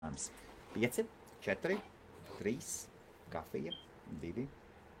Plāns. 5, 4, 3, kafija, 2.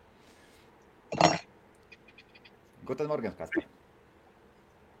 Guten Morgen, Kaspar.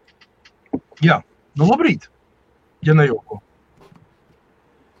 Jā, nu labrīt, ja nejoko.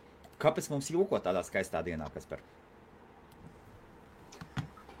 Kāpēc mums joko tādā skaistā dienā, Kaspar?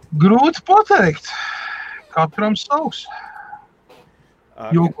 Grūti pateikt. Katram savs.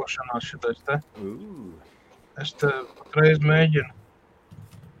 Jokošanās šitais te. Es te patreiz mēģinu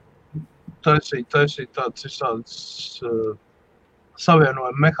taisīt tāds visādas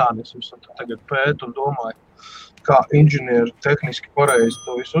savienojuma mehānismus, un tagad pētu un domāju, kā inženieri tehniski pareizi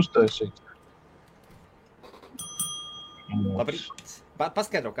to visu uztaisīt. Labrīt.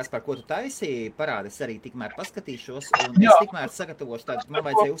 Paskaidro, kas par ko tu taisīji, parādi, es arī tikmēr paskatīšos, un Jā. es tikmēr sagatavošu tādu, man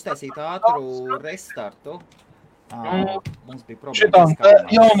vajadzēja uztaisīt ātru restartu. Mums bija Šitām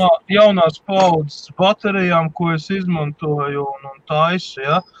problēmas. jaunās paudzes baterijām, ko es izmantoju un taisu,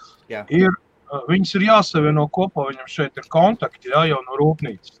 ja, Jā. viņas ir jāsavieno kopā, viņam šeit ir kontakti, ja, jau no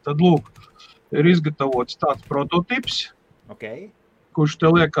rūpnīcas. Tad, lūk, ir izgatavots tāds prototips, Okay. kurš te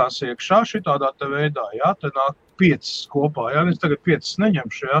liekās iekšā šitādā te veidā, ja, te nāk 5 kopā, ja, es tagad 5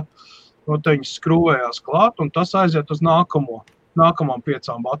 neņemšu, ja, no te viņas skrūvējās klāt, un tas aiziet uz nākamām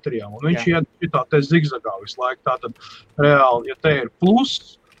 5 baterijām, un viņš iet šitā te zigzagā visu laiku, tātad reāli, ja te ir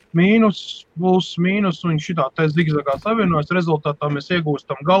plus, mīnus, un viņš šitā te zigzagā savienojas, rezultātā mēs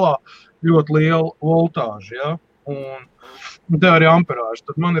iegūstam galā ļoti lielu voltāžu, ja, un te arī amperāžu.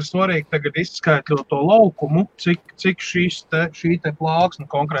 Tad man ir svarīgi tagad izskaitļot to laukumu, cik šī te plāksne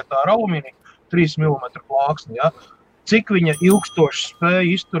konkrētā ar alumīniju, 3 mm plāksne, ja, cik viņa ilgstoši spēja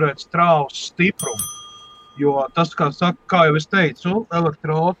izturēt strāvas stiprumu. Jo tas, kā jau es teicu,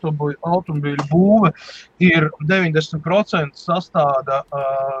 elektroautomobīļu būve ir 90% sastāda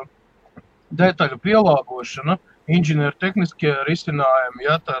detaļu pielāgošana, inženieru tehniskie risinājumi,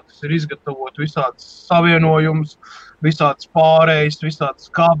 ja, tas ir izgatavot visādas savienojumus, visādas pārējas,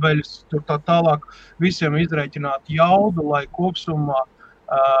 visādas kabeļus, tur tā tālāk visiem izrēķināt jaudu, lai kopsumā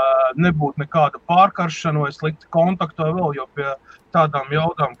nebūtu nekāda pārkaršana vai slikta kontakta vai vēl, jo pie tādām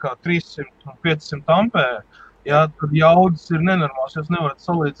jaudām kā 300 un 500 ampēri, ja, tad jaudas ir nenormāls. Jūs nevarat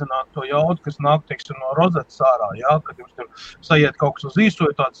salīdzināt to jaudu, kas nāk, teiksim, no rozetes ārā, ja, kad jums tur sajiet kaut kas uz īso,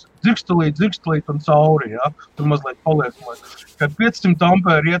 tāds dzirkstelīt un cauri, ja, tur mazliet paliesmot. Kad 500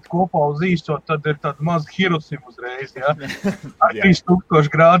 ampēri iet kopā uz īso, tad ir tāda maza Hirosima uzreiz, ja, ar 3000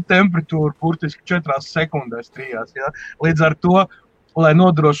 grādu temperatūru burtiski 4 sekundēs trijās, ja. Līdz ar to, lai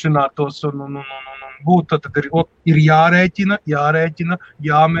nodrošinātos un būtu, tad ir jārēķina,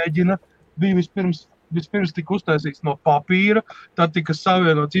 jāmēģina. Bija vispirms tika uztaisīts no papīra, tad tika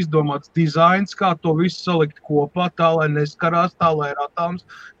savienots, izdomāts dizains, kā to visu salikt kopā, tā, lai neskarās, tā, lai ratāms,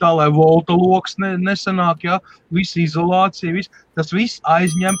 tā, lai volta loks nesanāk, ja, visa izolācija, tas viss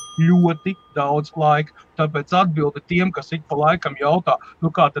aizņem ļoti daudz laika. Tāpēc atbilde tiem, kas ik pa laikam jautā,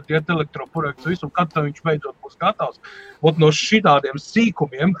 kā tad iet elektroprojekts visu, un kad tad viņš beidzot būs gatavs. Ot no šitādiem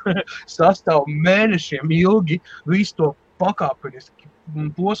sīkumiem sastāv mēnešiem ilgi visu to pakāpeniski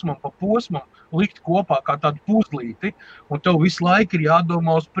posmam pa posmam likt kopā kā tādu puzlīti, un tev visu laiku ir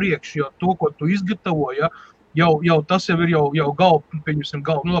jādomā uz priekšu, jo to, ko tu izgatavo, ja, jau tas jau ir jau pieņemsim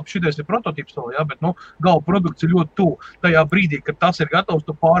labi, šitais ir prototips vēl, ja, bet, gala produkts ir ļoti tuvu. Tajā brīdī, kad tas ir gatavs,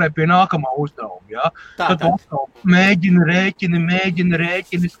 tu pārēj pie nākamā uzdevuma, ja. Tad tu mēģini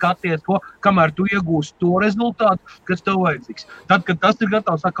rēķini, skaties to, kamēr tu iegūsi to rezultātu, kas tev vajadzīgs. Tad, kad tas ir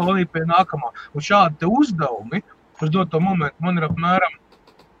gatavs, atkal arī pie nākamā. Un šādi te uzdevumi, uz doto momentu, man ir apmēram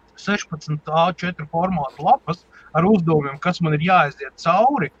 16 A4 formāta lapas ar uzdevumiem, kas man ir jāaiziet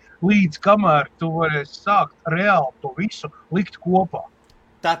cauri, līdz kamēr tu varēsi sākt reāli to visu likt kopā.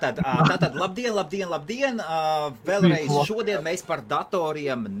 Tātad, labdien! Vēlreiz šodien mēs par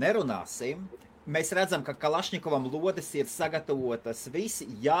datoriem nerunāsim. Mēs redzam, ka Kalašņikovam lodes ir sagatavotas visi,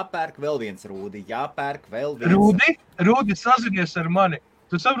 jāpērk vēl viens rūdi, Rūdi, sazinies ar mani.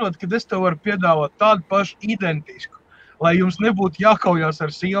 Tu saproti, ka es tev varu piedāvāt tādu pašu identisku, lai jums nebūtu jākaujās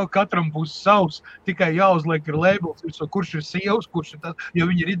ar sievu, katram būs savs, tikai jāuzliek ir labels, kurš ir sievs, kurš ir tas,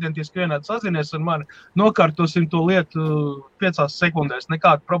 jo viņi ir identiski vienādi, sazinies ar mani, nokārtosim to lietu 5 sekundēs,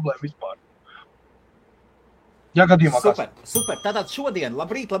 nekāda problēma vispār. Ja gadījumā Super. Tātad šodien,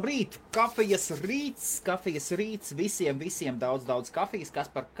 labrīt, kafijas rīts, visiem daudz kafijas.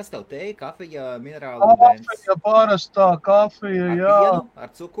 Kas tev teja? Kafija, minerāla ūdens? Kafija, parastā kafija, jā. Ar pienu, ar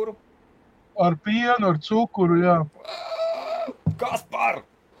cukuru? Ar pienu, ar cukuru, jā. Kaspar!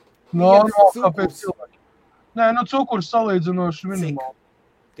 Kāpēc cilvēki? Nē, cukurs salīdzinoši minimāli.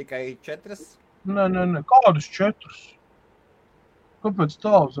 Tikai 4? Nē, kādus 4? Kāpēc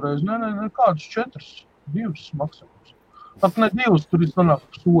tā uzreiz? Nē, kādus 4? 2 maksimums. Pat ne 2, tur ir sanāk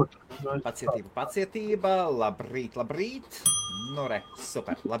pusotru. Pacietība, labrīt. Nu re,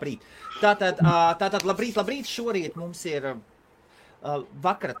 super, labrīt. Tātad labrīt, šorīt mums ir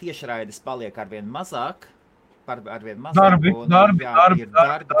vakara tiešraides paliek arvien mazāk. Darbi,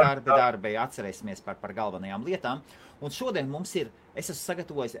 atcerēsimies par galvenajām lietām. Un šodien mums ir, es esmu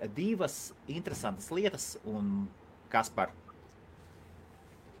sagatavojis 2 interesantas lietas, un Kaspar,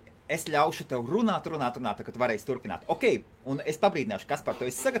 es ļaušu tev runāt, kad tu varēsi turpināt. Ok, un es pabrīdināšu, Kaspar, tu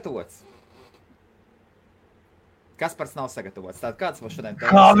esi sagatavots? Kaspars nav sagatavots. Tātad kāds mums šodien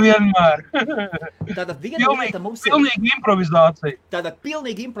teiks? Kā vienmēr. Tātad viena lieta mums ir... Pilnīgi improvizācija. Tātad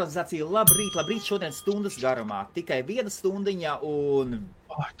pilnīgi improvizācija. Labrīt, šodien stundas garumā. Tikai 1 stundiņa un...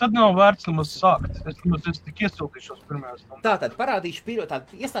 Tad nav vērts mums sākt. Es tik iesiltīšos pirmajā stundā. Tātad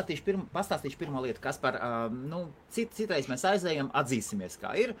pastāstīšu pirmo lietu, Kaspar, citreiz mēs aizējam, atzīsimies,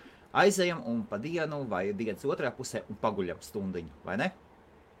 kā ir. Aizējam un pa dienu vai dienas otrajā pusē un paguļam stundiņu, vai ne?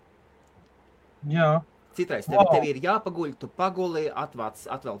 Jā. Citreiz tev ir jāpaguļ, tu paguli,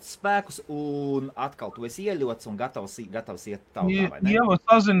 atvelc spēkus un atkal tu esi ieļots un gatavs iet tautā, vai ne? Ieva,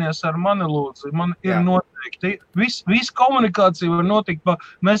 sazinies ar mani lūdzu, man ir noteikti. Viss komunikācija var notikt pa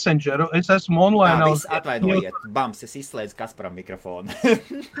Messengeru, es esmu online. Viss atvainojiet, bams, es izslēdzu Kasparam mikrofonu.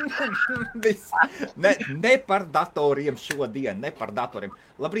 Ne par datoriem šodien, ne par datoriem.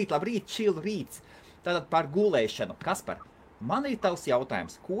 Labrīt, chill rīts. Tātad par gulēšanu. Kaspar, man ir tavs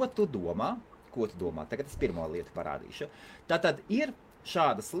jautājums, ko tu domā? Tagad es pirmo lietu parādīšu. Tātad ir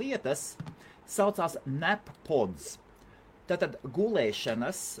šādas lietas, saucās nap pods. Tātad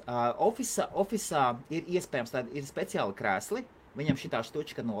gulēšanas ofisā ir iespējams, ir speciāli krēsli, viņam šitā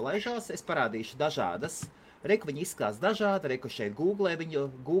štučka nolaižās, es parādīšu dažādas. Reku viņi izskatās dažādi, reku šeit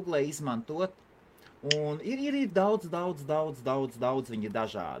Google izmantot. Un ir daudz viņi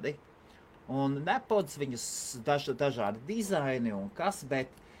dažādi. Un nap pods viņus dažādi dizaini un kas, bet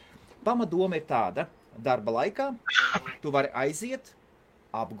pamatdoma ir tāda, darba laikā tu vari aiziet,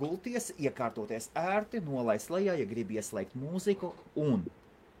 apgulties, iekārtoties ērti, nolaist lejā, ja gribi ieslēgt mūziku un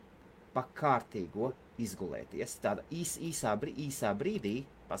pa kārtīgo izgulēties. Tāda īsā brīdī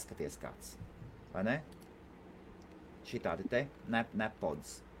paskaties kāds, vai ne? Šitādi te nap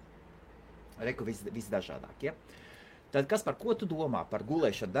pods. Reku visdažādāk, ja? Tad, kas par ko tu domā par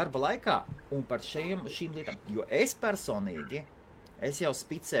gulēšanu darba laikā un par šīm lietām? Jo es personīgi, es jau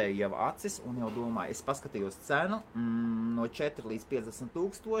spicēju jau acis un jau domāju, es paskatījos cenu no 4 līdz 50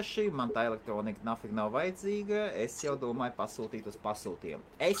 tūkstoši, man tā elektronika nafig nav vajadzīga, es jau domāju pasūtīt uz pasūtījumu.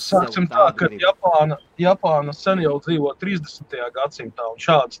 Sāksim tā, ka Japāna sen jau dzīvo 30. gadsimtā un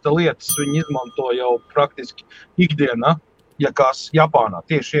šādas lietas viņi izmanto jau praktiski ikdienā, ja kās Japānā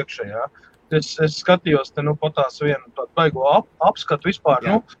tieši iekšējā. Es skatījos te patās vienu tādu baigo apskatu vispār,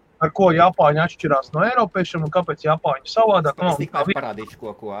 ar ko Japāņi atšķirās no eiropiešiem un kāpēc Japāņi savādāk. Es tikmēr parādīšu,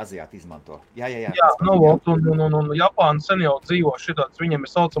 ko Aziāti izmanto. Jā. Un Japāna sen jau dzīvo šitāds, viņiem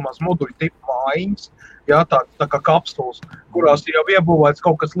ir saucamās moduļu tipu mājiņas, tā kā kapsulas, kurās ir jau iebūvēts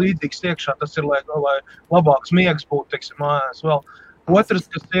kaut kas līdzīgs iekšā, tas ir, lai labāks miegs būtu, teiksim, mājās vēl. Otrs,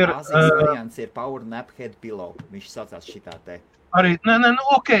 kas ir... Azijas variants ir Power Nap Head Pillow, viņš saucās šitā te. Arī,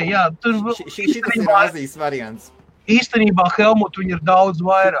 Šitas ir Azijas variants. Īstenībā Helmut viņi ir daudz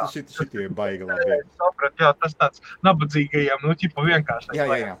vairāk. Šitie baigi labi. Saprat, tas tāds nabadzīgajiem, vienkārši.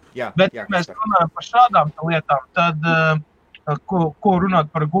 Jā. Bet mēs runājam par šādām lietām, tad, ko runāt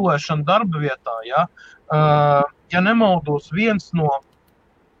par gulēšanu darba vietā, ja nemaldos viens no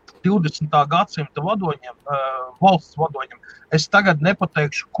 20. gadsimta vadoņiem, valsts vadoņiem, es tagad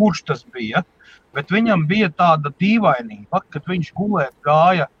nepateikšu, kurš tas bija, bet viņam bija tāda dīvainība, kad viņš gulēt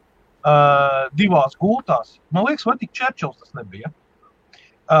gāja 2 gultās. Man liekas, vai tik Čerčils tas nebija.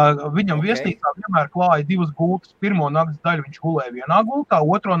 Viņam viesnīcā vienmēr klāja 2 gultas. Pirmo nakts daļu viņš gulēja vienā gultā,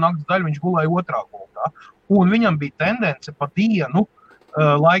 otro nakts daļu viņš gulēja otrā gultā. Un viņam bija tendence pa dienu,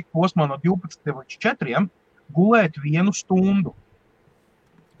 laika posmā no 12 līdz 4, gulēt 1 stundu.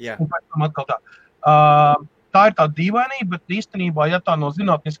 Jā. Un pēc tam atkal tā. Tā ir tā dīvainība, bet īstenībā, ja tā no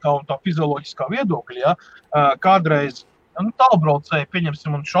zinātniskā un tā fizioloģiskā viedokļa, kādreiz tālbraucēji,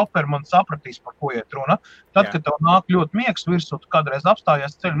 pieņemsim, un šoferi man sapratīs, par ko iet runa. Tad, kad tev nāk ļoti miegs virsū, tu kādreiz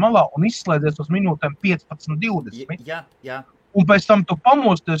apstājies ceļu malā un izslēdzies uz minūtēm 15-20. Jā. Un pēc tam tu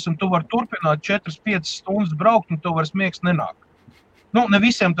pamosties, un tu vari turpināt 4-5 stundas braukt, un tev vairs miegs nenāk. Ne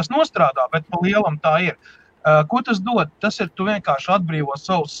visiem tas nostrādā, bet pa lielam tā ir. Ko tas dod? Tas ir, tu vienkārši atbrīvo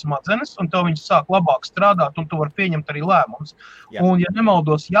savus smadzenes, un tev viņas sāk labāk strādāt, un tu vari pieņemt arī lēmumus. Un, ja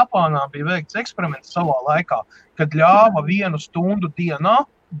nemaldos, Japānā bija veikts eksperiments savā laikā, kad ļāva 1 stundu dienā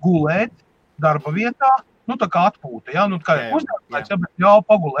gulēt darba vietā, tā kā atpūta, kā ir uzdevums, bet ļāva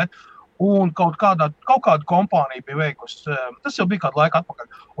pagulēt. un kaut kāda kompānija bija veikusi, tas jau bija kādu laiku atpakaļ,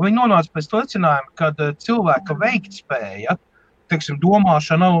 un viņi nonāca pēc to secinājumu, kad cilvēka veiktspēja, teiksim,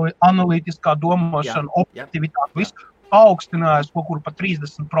 domāšana, analītiskā domāšana, objektivitāte, viss paaugstinājās kaut kur pa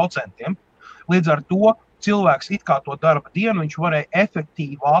 30%. Līdz ar to cilvēks it kā to darba dienu, viņš varēja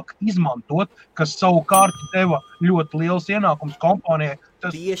efektīvāk izmantot, kas savukārt deva ļoti liels ienākums kompānijai.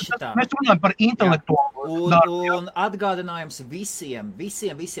 Tieši tā. Mēs runājam par intelektuālu darbu. Un atgādinājums visiem,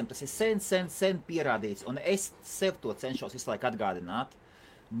 tas ir sen pierādīts, un es sev to cenšos visu laiku atgādināt.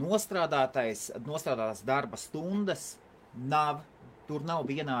 Nostrādātās darba stundas tur nav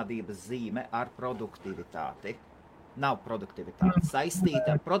vienādības zīme ar produktivitāti. Nav produktivitāte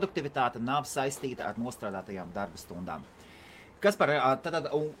saistīta. Produktivitāte nav saistīta ar nostrādātajām darba stundām. Kā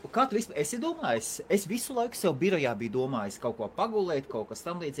tu vispār esi domājis? Es visu laiku sev birojā biju domājis kaut ko pagulēt, kaut kas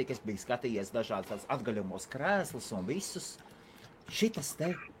tam līdzīgi. Es biju skatījies dažādas atgaļumos krēslus un visus. Šitas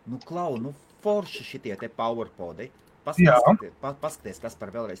te, forši šitie te powerpodi. Paskaties, kas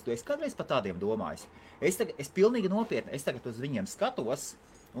par vēlreiz. Tu esi kādreiz par tādiem domājis. Es pilnīgi nopietni, es tagad uz viņiem skatos.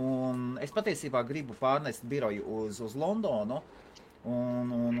 Un es patiesībā gribu pārnest biroju uz Londonu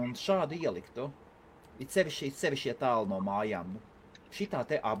un šādu ieliktu. It sevišķi tālu no mājām. Šitā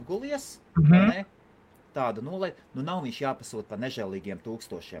te apgulies, vai ne? Tādu nav viņš jāpasūt par nežēlīgiem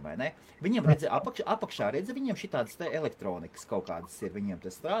tūkstošiem, vai ne? Viņiem apakšā redzi, viņiem šitādas te elektronikas kaut kādas ir. Viņiem te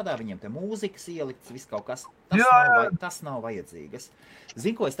strādā, viņiem te mūzikas ielikts, viss kaut kas. Tas nav vajadzīgas.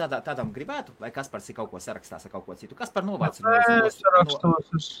 Zini, ko es tādam gribētu? Vai Kaspars ir kaut ko sarakstās ar kaut ko citu? Kaspar novāc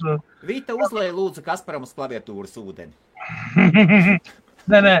Rīta uzlēja lūdzu Kasparam uz klaviatūras ūdeni.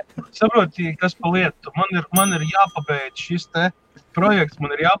 Nē, saproti, kas pa lietu. Man ir jāpabeidz šis te projekts,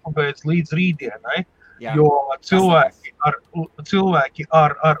 man ir jāpabeidz līdz rītdienai. Jo cilvēki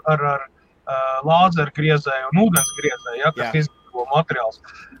ar lāzeru griezēju un ūdens griezēju, kas izgatavo materiāls,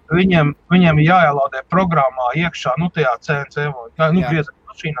 viņiem jāielādē programmā iekšā, tajā CNC, griezēju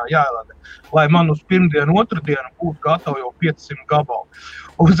mašīnā jāielādē, lai man uz pirmdienu, otrdienu būtu gatavi jau 500 gabalu.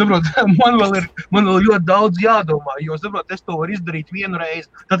 Un, saprot, man vēl ļoti daudz jādomā, jo, saprot, es to varu izdarīt vienu reizi,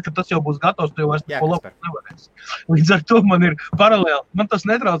 tad, kad tas jau būs gatavs, tu jau vairs neko labu nevarēs. Līdz ar to man ir paralēli. Man tas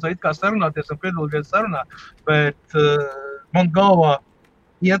netraucē it kā sarunāties un piedalīties sarunā, bet man galvā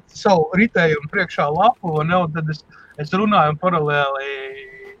iet savu ritējumu priekšā lapu, un tad es runāju un paralēli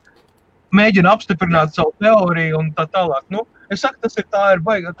mēģinu apstiprināt savu teoriju un tā tālāk. Es saku, tas ir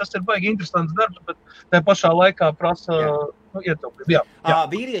baigi interesants darbs, bet tajā pašā laikā prasa ietaupīt.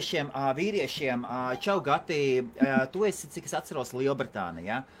 Vīriešiem, čau Gati, tu esi, cik es atceros,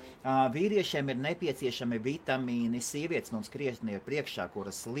 Lielbritānijā. Vīriešiem ir nepieciešami vitamīni, sievietes mums krietni ir priekšā,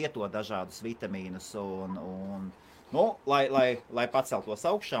 kuras lieto dažādus vitamīnus lai paceltos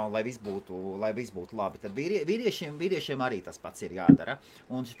augšā un lai viss būtu labi. Tad vīriešiem arī tas pats ir jādara.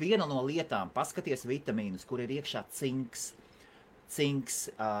 Un viena no lietām, paskaties vitamīnus, kur ir iekšā cinks,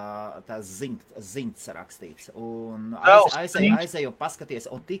 tās ziņts rakstīts. Un aizej un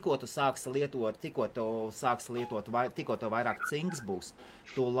paskaties, un tikko tu sāks lietot, tikko to vairāk cinks būs,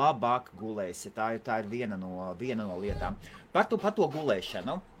 tu labāk gulēsi. Tā ir viena no lietām. Par to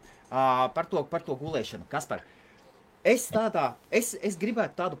gulēšanu. Par to gulēšanu. Kaspar, es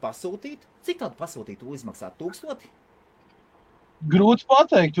gribētu tādu pasūtīt. Cik tādu pasūtīt tu izmaksāt? 1000? Grūti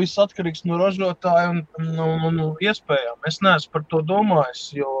pateikt, viss atkarīgs no ražotāja un iespējām. Es neesmu par to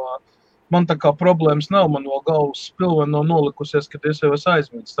domājis, jo man tā kā problēmas nav, man vēl galvas spilvena nav nolikusies, kad es jau esmu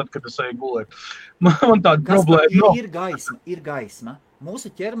aizmirsis, tad, kad es eju gulēt. Man tāda problēma nav. Ir gaisma. Mūsu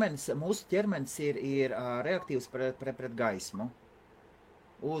ķermenis ir reaktīvs pret gaismu.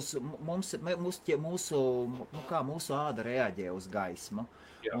 Mūsu āda reaģē uz gaismu.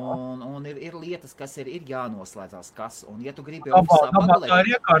 Un ir lietas, kas ir jānoslēdzās, un ja tu gribi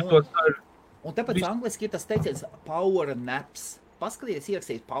pagulēt, un tāpēc angliski ir tas teiciens power naps. Paskaties,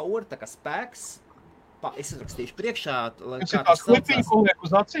 ierakstīt power, tā kā spēks, es izrakstīšu priekšā, tas ir kā slipiņu, ko liek uz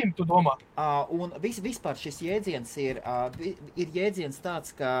acīm, tu domā? Un vispār šis jēdziens ir jēdziens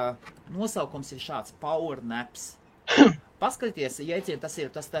tāds, ka nosaukums ir šāds power naps. Paskaties, jēdziens, tas ir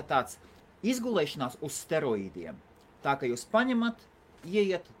tāds izgulēšanās uz steroīdiem. Tā, ka jūs paņemat,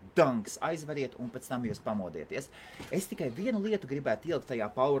 ieiet, danks, aizveriet un pēc tam jūs pamodieties. Es tikai vienu lietu gribētu ielikt tajā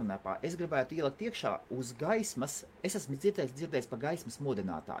powernapā. Es gribētu ielikt iekšā uz gaismas. Es esmu dzirdējis par gaismas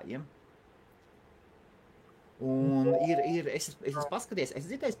modinātājiem. Un es esmu paskaties, es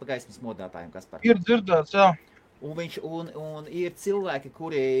dzirdējis par gaismas modinātājiem, kas par... Ir dzirdēts, jā. Un ir cilvēki,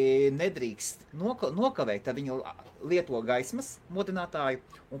 kuri nedrīkst nokavēt, tad viņi lieto gaismas modinātāju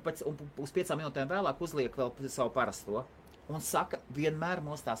un uz 5 minūtēm vēlāk uzliek vēl savu parasto. un saka, vienmēr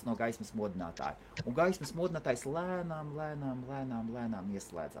mostās no gaismas modinātāja. Un gaismas modinātājs lēnām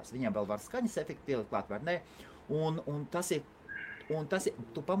ieslēdzās. Viņam vēl var skaņas efekti pielikt klāt, var ne? Un tas ir,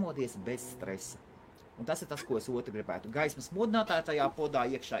 tu pamodies bez stresa. Un tas ir tas, ko es otru gribētu. Gaismas modinātāja tajā podā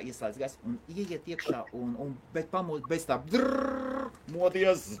iekšā ieslēdz gaismu un ieiet iekšā, bet pamod bez tā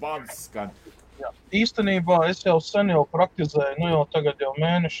modies zvans skan. Jā. Īstenībā es jau sen jau praktizēju, jau tagad jau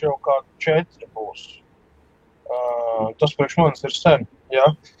mēneši jau kādu 4 būs. Tas priekš manis ir sen, jā.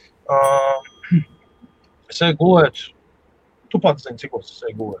 Es eju gulēt, tu pats zini, cikos es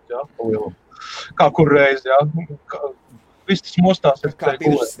eju gulēt, jā, pa lielam. Kā kur reiz, jā. Viss tas mostās ir kā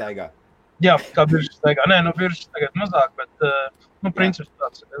piršas staigā. Jā, kā biršas staigā. Nē, piršas tagad mazāk, bet, princips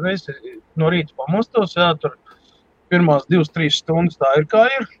tāds. Es no rīta pamostos, jā, tur pirmās 2-3 stundas tā ir kā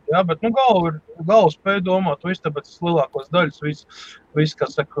ir, jā, bet, galva spēja domāt, viss, tāpēc es lielākos daļas, viss, kā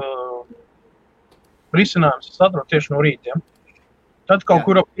saka, risinājums, es atrodu tieši no rīta, ja. Tad kaut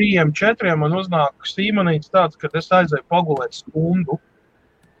kur ap 3-4 man uznāk sīmanīts tāds, kad es aizēju pagulēt stundu.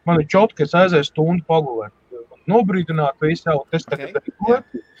 Man ir čot, ka es aizēju stundu pagulēt. Nobrīdināt visu jau, es tagad gulēt.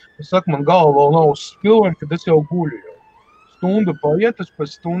 Es saku, man galva vēl nav uz spilveni, kad es jau guļu jau. Stundu paiet, es pēc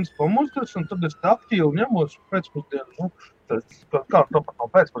stundas pamostos, un tad es aktīvi ņemos pēcpusdienu. Kā tāpat nav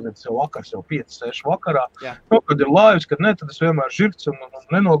pēcpusdienas, jau vakars, jau 5-6 vakarā. Kad ir laivs, kad ne, tad es vienmēr žirts un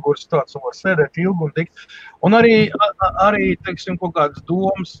nenogurs tāds, un var sēdēt ilgi un tikt. Un arī, teiksim, kaut kādas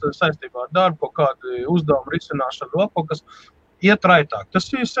domas saistībā ar darbu, kaut kādu uzdevumu risināšanu, vēl kaut kas iet raitāk. Tas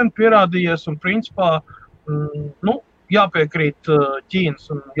ir sen pierādījies, un principā, jāpiekrīt Ķīnas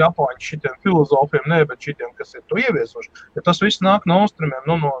un Japāņu šitiem filozofiem, ne, bet šitiem, kas ir to ieviesoši. Ja tas viss nāk no austrumiem,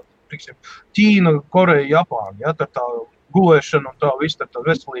 tiksim, Ķīna, Koreja, Japāna, ja, tā gulēšana un tā viss, tā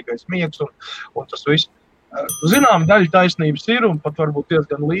veselīgais miegs un tas viss. Zinām, daļa taisnības ir un pat varbūt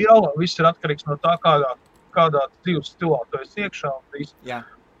diezgan liela, viss ir atkarīgs no tā, kādā dzīves stilā tu esi iekšā un viss. Jā.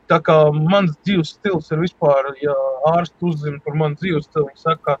 Tā kā mans dzīves stils ir vispār, ja ārsti uzzina par manu dzīves stilu, viņi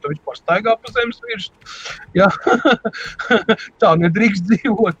saka, kā tu vispār staigā pa zemes virsmu. Ja? Tā nedrīkst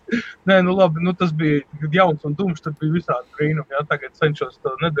dzīvot. Nē, labi, tas bija jauns un dumšs, tad bija visādi brīnumi, ja? Tagad cenšos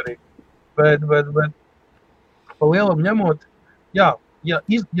to nedarīt. Bet pa lielam ņemot, ja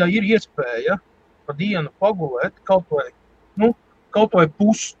ir iespēja pa dienu pagulēt kaut vai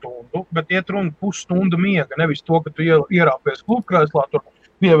pusstundu, bet iet runa pusstundu miega, nevis to, ka tu ierāpies klubkrēslā, tur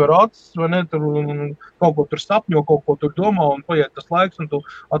piever acis, vai ne, tur kaut ko tur sapņo, kaut ko tur domā, un paiet tas laiks, un tu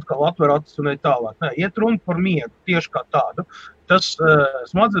atkal atver acis un ej tālāk. Nē, iet runa par miegu, tieši kā tādu. Tas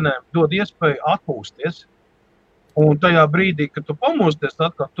smadzenēm dod iespēju atpūsties, un tajā brīdī, kad tu pamosties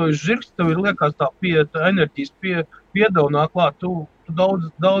atkal, tu esi žirgs, tev ir liekas tā enerģijas piedevnā klāt, tu daudz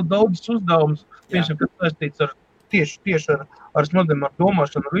uzdevumus, tieši, kas saistīts ar tieši ar smadzenēm, ar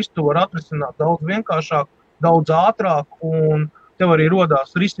domāšanu, visu tu var atrisināt daudz vienkāršāk, daudz ātrāk, un tev arī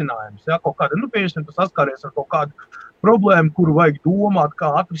rodās risinājums, ja, kaut kāda, pieņemsim, tu saskāries ar kaut kādu problēmu, kuru vajag domāt, kā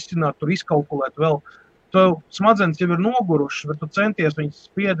atrisināt, tur izkalkulēt vēl. Tev smadzenes jau ir nogurušas, bet tu centies viņas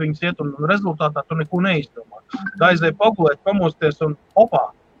spied, viņas iet, un rezultātā tu neko neizdomā. Tā aizēja pagulēt, pamosties, un opā,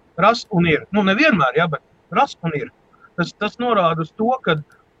 ras un ir. Nevienmēr, ja, bet ras un ir. Tas norāda uz to, ka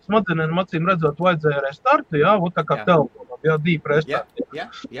smadzenēm acīm redzot vajadzēja restartu, ja, tā kā telefonam, ja, deep restart.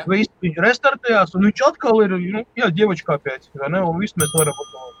 Viss viņš restartējās, un viņš atkal ir, ģevačkā pēc, ne, un viss mēs varam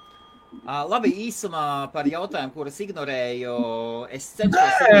atklāt. Labi, īsumā par jautājumu, kuras ignorēju, es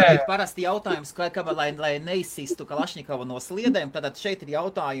cenšos ignorēt parasti jautājums, lai neizsistu Kalašņikovu no sliedēm, tad šeit ir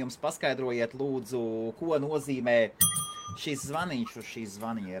jautājums, paskaidrojiet lūdzu, ko nozīmē šis zvaniņš, uz šīs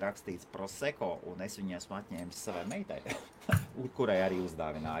zvaniņa ir rakstīts Prosecco, un es viņu esmu atņēmis savai meitai, kurai arī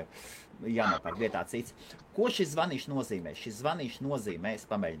uzdāvināju. Jānopērk vietā cits. Ko šis zvaniņš nozīmē? Šis zvaniņš nozīmē, es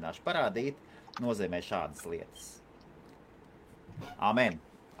pamēģināšu parādīt, nozīmē šādas lietas. Amen.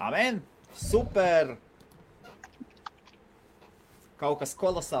 Amen. Super. Kaut kas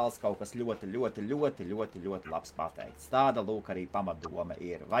kolosāls, kaut kas ļoti labs pateikts. Tāda lūk arī pamatdoma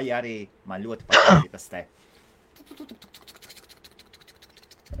ir. Vai arī man ļoti patīk tas te.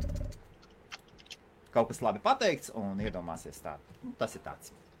 Kaut kas labi pateikts un iedomāsies tā. Tas ir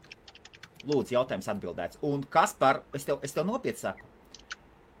tāds. Lūdzu, jautājums atbildēts. Un kas par, es tev nopietni saku,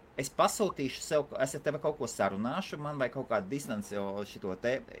 es pasūtīšu sev, es ar tevi kaut ko sarunāšu, man vai kaut kādu distanci šito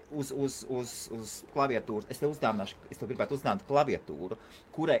te uz klaviatūru. Es tev gribētu uzdāvināt klaviatūru,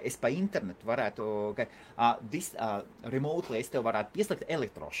 kurai es pa internetu varētu, remotely es tev varētu pieslēgt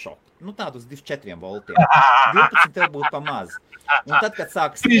elektrošoku. Tādu uz 24 voltiem. 12 tev būtu pa maz. Un tad, kad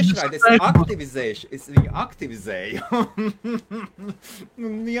sākas tiešraidi, es viņu aktivizēju.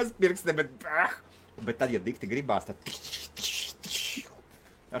 Iespirkstē, bet tad, ja dikti gribās, tad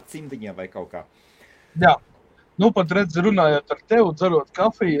ar cimdiņiem vai kaut kā. Jā, Nu, pat redz, runājot ar tevi, dzerot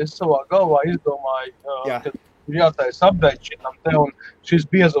kafiju, es savā galvā izdomāju, ka ir jātaisa update šitam te, un šis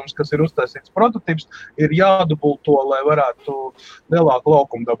biezums, kas ir uztaisīts prototips, ir jādubulto, lai varētu lielāku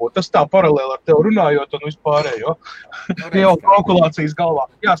laukumu dabūt. Tas tā paralēli ar tevi runājot un vispārējo. Jau kalkulācijas galvā.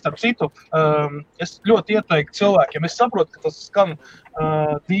 Jā, starp citu, es ļoti ieteiktu cilvēkiem, es saprotu, ka tas skan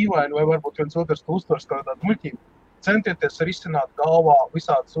dīvaini vai varbūt viens otrs uztvers kā tādu muļķību. Centieties risināt galvā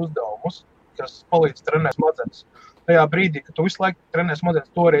visādus uzdevumus, kas palīdz trenēt smadzenes. Tajā brīdī, kad tu visu laiku trenē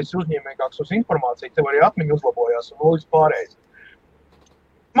smadzenes, toreiz uzņēmīgāks uz informāciju, tev arī atmiņa uzlabojās un loģis pārējais.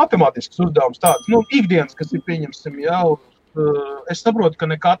 Matemātisks uzdevums tāds, ikdienas, kas ir pieņemsim, es saprotu, ka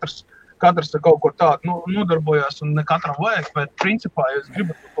ne katrs ar kaut ko tādu nodarbojās un ne katram vajag, bet principā, ja es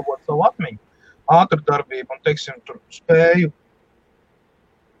gribu uzlabot savu atmiņu, ātrdarbību un, teiksim, tur spēju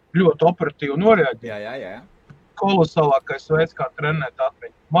ļoti operatīvi noreaģēt. Jā. Kolosālākais veids, kā trenēt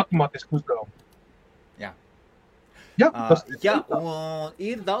atmiņu. Matemātisku uzdevumu. Un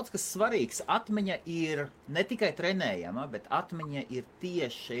ir daudz kas svarīgs. Atmiņa ir ne tikai trenējama, bet atmiņa ir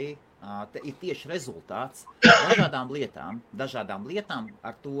tieši rezultāts dažādām lietām.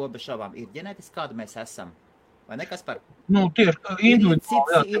 Ar to bez šaubām ir ģenētiski, kāda mēs esam. Vai ne, Kaspar? Tieši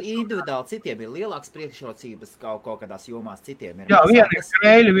individuāli, citiem ir lielākas priekšrocības kaut kādās jomās, citiem ir. Jā, vieni ir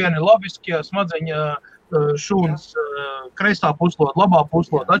krēļi, vieni ir labiskie, smadzeņa šūnas, kreisā puslota, labā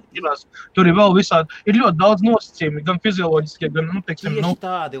puslota, atšķirās. Tur ir vēl visādi, ir ļoti daudz nosacījumi, gan fizioloģiskie, gan, teiksim, tieši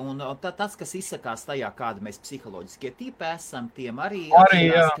tādi, un tas, kas izsakās tajā, kāda mēs psiholoģiskie tipi esam, tiem arī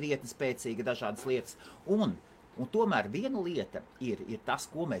krietni spēcīgi dažādas lietas. Un tomēr viena lieta ir tas,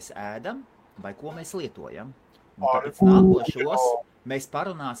 ko mēs ēdam vai ko mēs lietojam. Un tāpēc nākošos mēs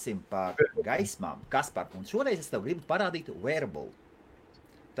parunāsim par gaismām. Kaspar, un šoreiz es tev gribu parādīt wearable.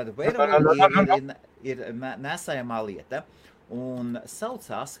 Tad wearable ir nesājamā lieta un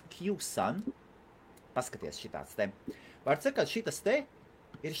saucās Q-Sun. Paskaties šitāds te. Var teikt, ka šitas te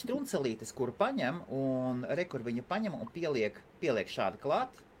ir štruncelītes, kuru paņem un kur viņa paņem un pieliek šādi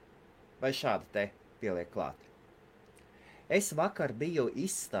klāt vai šādi te pieliek klāt. Es vakar biju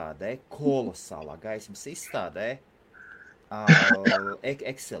izstādē, kolosālā gaismas izstādē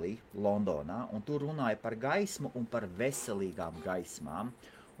Excelī Londonā, un tur runāja par gaismu un par veselīgām gaismām.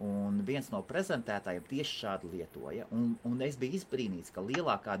 Un viens no prezentētājiem tieši šādi lietoja, un es biju izbrīnīts, ka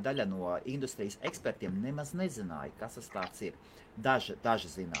lielākā daļa no industrijas ekspertiem nemaz nezināja, kas tas tāds ir. Daži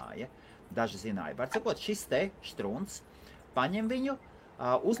zināja. Var sakot, šis te štruns, paņem viņu,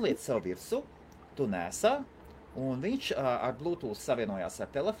 uzliec sev virsū, tu nesā, un viņš ar Bluetooth savienojās ar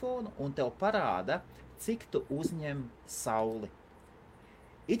telefonu, un tev parāda, cik tu uzņem sauli.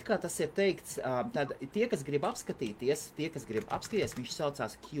 It kā tas ir teikts, tad tie, kas grib apskatīties, viņš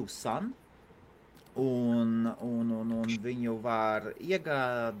saucās Q-Sun, un viņu var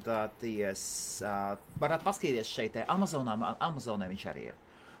iegādāties, varētu paskatīties šeit, Amazonē viņš arī ir.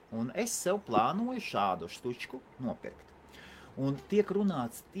 Un es sev plānoju šādu štučku nopirkt. Un tiek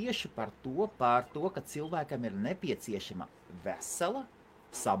runāts tieši par to, ka cilvēkam ir nepieciešama vesela,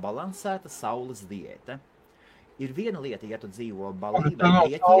 sabalansēta saules diēta. Ir viena lieta, ja tu dzīvo Balī vai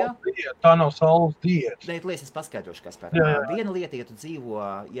Grieķijā. Tā nav saules diēta. Lietas es paskaidrošu, Kaspar. Viena lieta, ja tu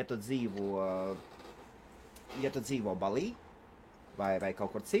dzīvo Balī vai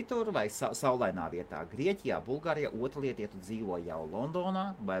kaut kur citur, vai saulainā vietā Grieķijā, Bulgārijā. Otra lieta, ja tu dzīvo jau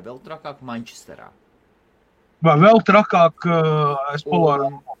Londonā vai vēl trakāk Manchesterā. Vai vēl trakāk aiz polārā?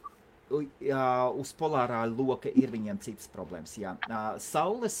 Uz polārā loka ir viņiem citas problēmas. Jā.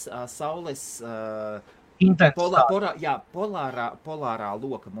 Saules polārā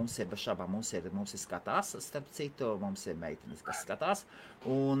loka mums ir bez šābām, mums ir skatās, starp citu, mums ir meitenes, kas skatās.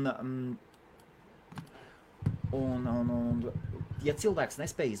 Un ja cilvēks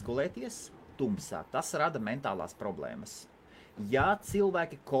nespēj izgulēties tumsā, tas rada mentālās problēmas. Ja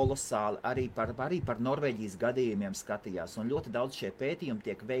cilvēki kolosāli arī par Norvēģijas gadījumiem skatījās, un ļoti daudz šie pētījumi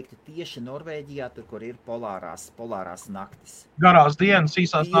tiek veikti tieši Norvēģijā, tur, kur ir polārās naktis. Garās dienas,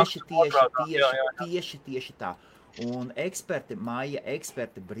 īsās naktis. Tieši tā. Un eksperti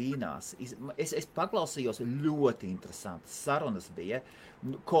brīnās. Es paklausījos, ļoti interesantas sarunas bija,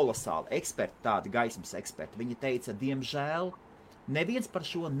 kolosāli eksperti, tādi gaismas eksperti. Viņi teica, diemžēl, neviens par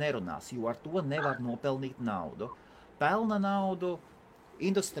šo nerunās, jo ar to nevar nopelnīt naudu. Pelna naudu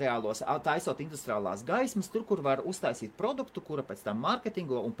taisot industriālās gaismas, tur, kur var uztaisīt produktu, kura pēc tam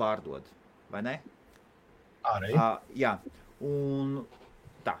mārketingo un pārdod, vai ne? Arī. Jā, un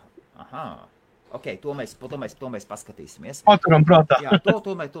tā, ok, to mēs paskatīsimies. Paturam prātā. Jā,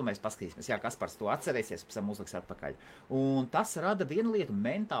 to mēs paskatīsimies, jā, Kaspars to atcerēsies, pēc tam uzliks atpakaļ. Un tas rada vienu lietu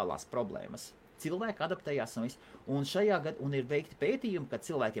mentālās problēmas. cilvēki adaptējās un viss. Un šajā gadā un ir veikti pētījumi, ka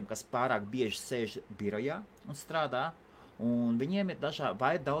cilvēkiem, kas pārāk bieži sēž birojā un strādā, un viņiem ir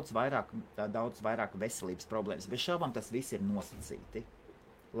daudz vairāk veselības problēmas. Bez šaubām tas viss ir nosacīti.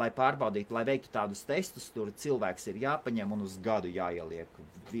 Lai pārbaudītu, lai veiktu tādus testus, tur cilvēks ir jāpaņem un uz gadu jāieliek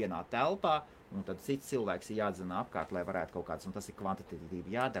vienā telpā, un tad cits cilvēks ir jādzina apkārt, lai varētu kaut kāds, un tas ir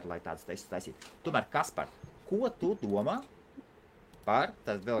kvantitatīvi jādara, lai tādus testus taisītu. Tomēr, Kaspar, ko tu domā par,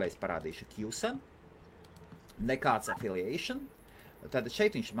 tad vēlreiz parādīšu QSAM, nekāds affiliation, tad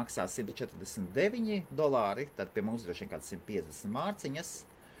šeit viņš maksā $149, tad pie mums droši vien kāds 150 mārciņas.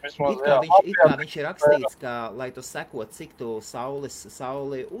 It kā viņš ir rakstīts, ka, lai tu sekot, cik tu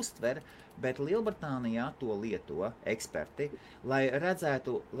sauli uztver, bet Lielbritānijā to lieto eksperti, lai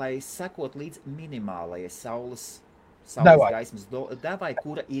redzētu, lai sekot līdz minimālajai saules gaismas devai,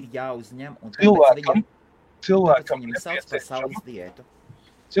 kura ir jāuzņem, un tāpēc viņam sauc par saules diētu.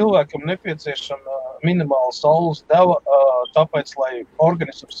 Cilvēkam nepieciešama minimāla saules deva, tāpēc, lai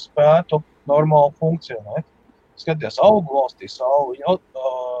organisms spētu normāli funkcionēt. Skaties, augu valstī saule, viņa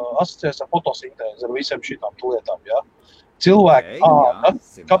asociēs ar fotosintēzi, ar visiem šitām lietām, jā. Cilvēki āda,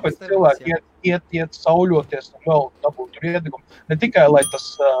 kāpēc cilvēki iet sauļoties un vēl dabūt tur iedegumu, ne tikai, lai tas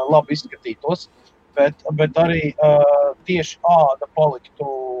labi izskatītos, bet arī tieši āda paliktu,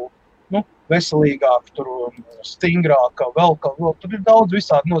 veselīgāk, tur stingrāka, vēl, tur ir daudz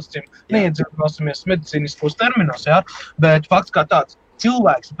visādi nosacījumi, neiedzirdināsimies medicīniskos terminos, jā, bet fakts kā tāds,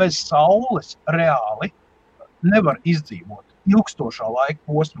 cilvēks bez saules reāli nevar izdzīvot ilgstošā laika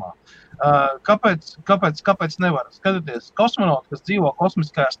posmā. Kāpēc nevar? Skatieties, kosmonauti, kas dzīvo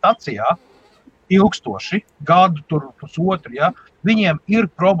kosmiskajā stacijā, ilgstoši, gadu tur pusotru, ja, viņiem ir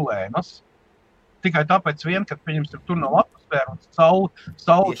problēmas, tikai tāpēc vien, kad tur nav atmosfēra un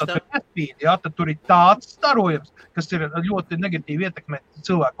saule tad nespīd, ja, tad tur ir tāds starojums, kas ir ļoti negatīvi ietekmē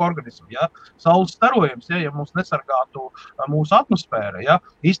cilvēku organismu. Ja. Saules starojums, ja mums nesargātu mūsu atmosfēra, ja,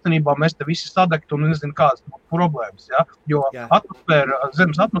 īstenībā mēs te visi sadegtu un nezinu kādas problēmas, ja, jo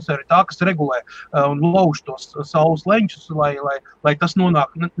zemes atmosfēra ir tā, kas regulē un lauž tos saules leņķus, lai tas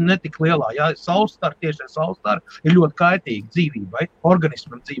nonāk netik lielā. Ja. Tiešai saules stari ir ļoti kaitīgi dzīvībai,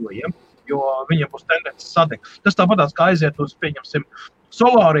 organismam dzīvajiem, jo viņiem būs tendence sadegt. Tas tāpatās, kā aiziet uz, pieņemsim,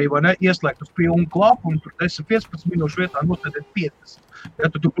 solāriju, vai ne, ieslēgt uz pilnu klapu, un tur 10-15 minūšu vietā nosēdēt 50.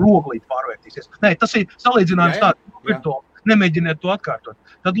 Ja, tu roglīt pārvērtīsies. Nē, tas ir salīdzinājums tāds virtuāli. Nemēģiniet to atkārtot.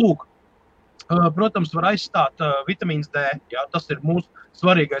 Tad lūk, protams, var aizstāt vitamīns D. Ja, tas ir mūsu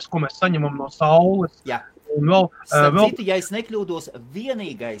svarīgais, ko mēs saņemam no saules. Jā. Un vēl, citu, ja es nekļūdos,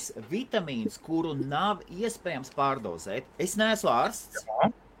 vienīgais vitamīns, kuru nav iespējams pārdozēt, es neesmu ārsts.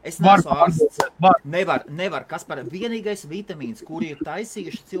 Es neesmu ārsts. Nevar, kas par vienīgais vitamīns, kuri ir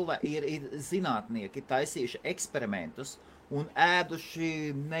taisījuši cilvēki, ir zinātnieki, ir taisījuši eksperimentus un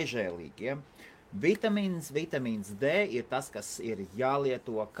ēduši nežēlīgiem. Vitamīns D ir tas, kas ir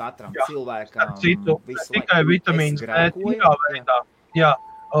jālieto katram cilvēkam. Citu, tikai vitamīns D tīrā veidā. Jā.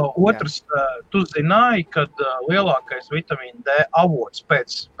 Otrs, tu zināji, kad lielākais vitamīna D avots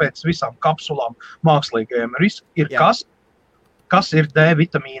pēc visām kapsulām mākslīgajiem ir kas ir D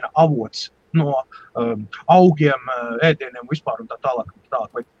vitamīna avots no augiem, ēdieniem vispār un tā tālāk.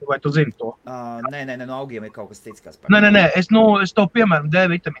 Vai tu zini to? Nē, no augiem ir kaut kas cits, kas par. Nē, es to piemēram D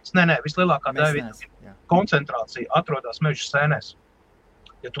vitamīns. Nē, vislielākā D vitamīna koncentrācija atrodas meža sēnēs.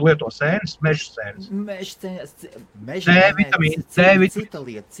 Ja tu lieto sēnes, meža sēnes. D vitamīns.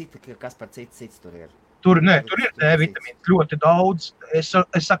 Cita, kas par cits tur ir? Tur ir D vitamīns ļoti daudz. Es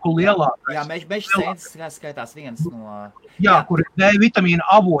saku lielākais. Jā, meža sēnes skaitās viens no. Jā, kur ir D vitamīna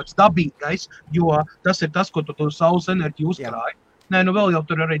avots dabīgais, jo tas ir tas, ko tu saules enerģiju uzkrāji. Nē, vēl jau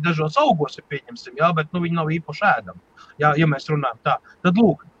tur arī dažos augos ir pieņemsim, jā, bet viņi nav īpaši ēdami. Jā, ja mēs runājam tā. Tad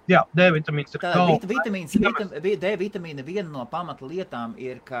lūk. Jā, D vitamīns ir daudz. D vitamīna viena no pamata lietām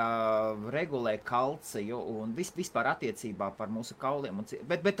ir, ka regulē kalciju un vispār attiecībā par mūsu kauliem.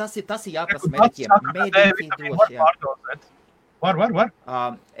 Bet tas ir jāprasa mediķiem. Mediķi droši, jā. Var.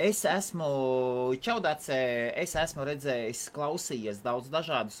 Es esmu redzējis, klausījies daudz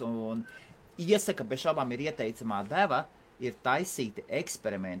dažādus un iesaka, bez šaubām ir ieteicamā deva, ir taisīti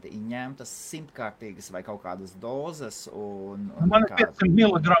eksperimenti, ir ņemtas 100-kārtīgas vai kaut kādas dozes. Man ir 500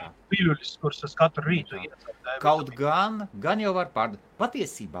 miligramu piļuļas, kuras es katru rītu iedzeru. Kaut gan jau var pārdot.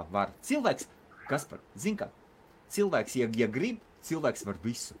 Patiesībā var. Cilvēks, cilvēks, ja grib, cilvēks var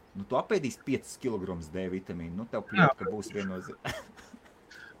visu. Tu apēdīs 5 kg D vitamīnu, tev pļūt, ka būs viennozīmē.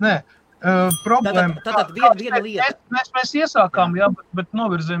 Nē. Problēma. Tātad viena lieta. Mēs iesākām, jā, bet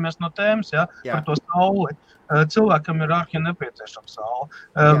novirzījāmies no tēmas, jā, par to sauli. Cilvēkam ir arhi nepieciešama saule.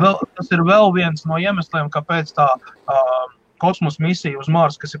 Tas ir vēl viens no iemesliem, kāpēc tā kosmosa misija uz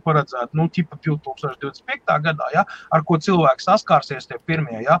Marsu, kas ir paredzēta, ķipa 2025. gadā, ja, ar ko cilvēki saskārsies tie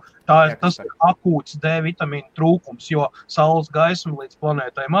pirmie, ja, tas ir akūts D vitamīnu trūkums, jo saules gaisma līdz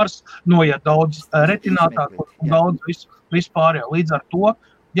planētai Mars noiet daudz retinātāk un daudz vispārējā. Līdz ar to,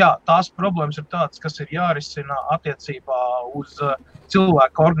 jā, tās problēmas ir tādas, kas ir jārisina attiecībā uz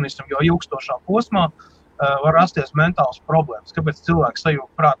cilvēka organismu, jo ilgstošā posmā var rasties mentāls problēmas. Kāpēc cilvēks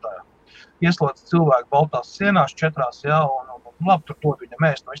sajūt prātā? Ieslodz cilvēku baltās sienās 4, jā, un labi, tur dod viņam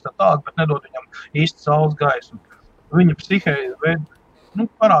ēst, viss tā tālāk, bet nedod viņam īsti saules gaismu. Viņa psihē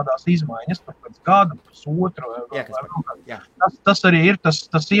parādās izmaiņas pēc gada, pusotru. Tas arī ir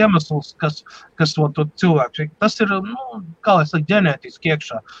tas iemesls, kas to cilvēku. Tas ir, kā lai saka, ģenētiski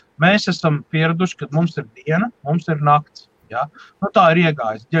iekšā. Mēs esam pieraduši, kad mums ir diena, mums ir nakts. Ja? Tā ir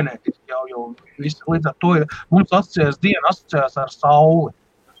iegājis ģenētiski jau līdz ar to mums asociējas diena, asociējas ar sauli.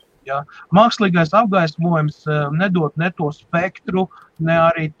 Ja? Mākslīgais apgaismojums nedod ne to spektru, ne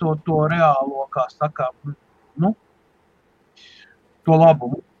arī to reālo, kā saka, to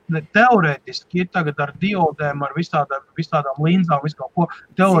labumu. Teorētiski ir tagad ar diodēm, ar visādām linzām, visu kaut ko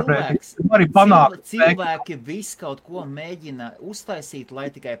teorētiski arī panākt. Cilvēki visu kaut ko mēģina uztaisīt, lai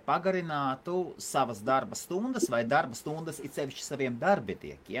tikai pagarinātu savas darba stundas vai darba stundas it sevišķi saviem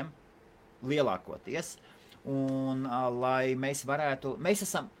darbiniekiem lielākoties. Un lai mēs varētu,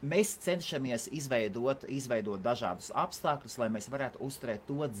 mēs cenšamies izveidot dažādus apstākļus, lai mēs varētu uzturēt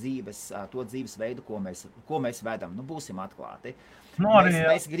to dzīves veidu, ko mēs vedam. Būsim atklāti.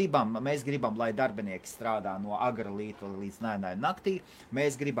 Mēs gribam, lai darbinieki strādā no agra līdz naktī.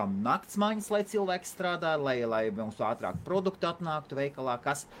 Mēs gribam naktsmaiņas, lai cilvēki strādā, lai mums ātrāk produkti atnāktu veikalā,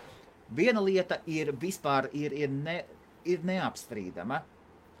 kas viena lieta ir vispār ir neapstrīdama.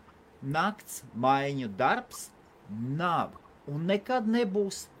 Nakts maiņu darbs nav un nekad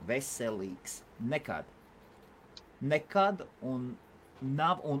nebūs veselīgs. Nekad. Un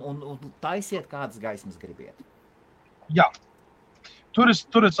nav un taisiet kādas gaismas gribiet. Jā. Tur es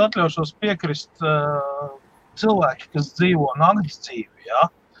atļaušos piekrist cilvēki, kas dzīvo naktas dzīvi, ja?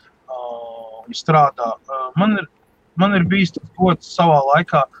 Strādā. Man ir bijis tas gods savā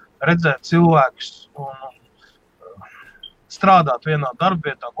laikā redzēt cilvēkus un strādāt vienā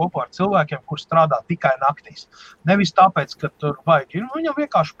darbvietā kopā ar cilvēkiem, kur strādā tikai naktīs. Nevis tāpēc, ka tur vajag. Viņam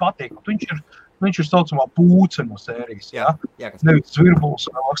vienkārši patīk. Viņš ir saucamā pūce no sērijas. Jā, nevis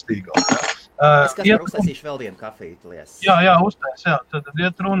zvirbuls un lakstīgā. Es kas par uztaisīšu vēl vienu kafīti lies. Jā, uztais, jā. Tad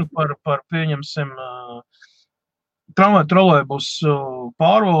iet runa par pieņemsim tramvaju trolejbusu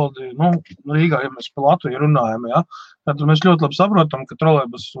pārvaldi, Rīgā, ja mēs par Latviju runājam, ja, tad mēs ļoti labi saprotam, ka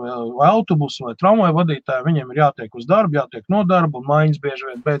trolejbusu vai autobusu vai tramvaju vadītāji, viņiem ir jātiek uz darbu, jātiek no darba, un maiņas bieži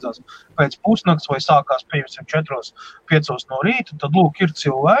vien beidzās pēc pusnakts vai sākās 4-5 no rīta, tad lūk ir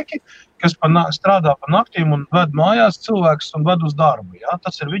cilvēki, kas strādā pa naktīm un ved mājās cilvēkus un ved uz darbu, ja,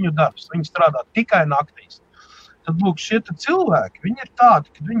 tas ir viņu darbs, viņi strādā tikai naktīs. Tad, lūk, šie cilvēki, viņi ir tādi,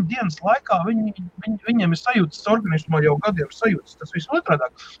 ka viņi dienas laikā, viņiem ir sajūtas organismā jau gadiem sajūtas, tas viss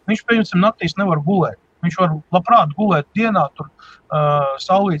otrādāk. Viņš, pieņemsim, naktīs nevar gulēt. Viņš var labprāt gulēt dienā, tur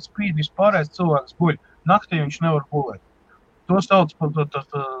saulīt spīd, vispārējais cilvēks guļ. Naktī viņš nevar gulēt. To sauc par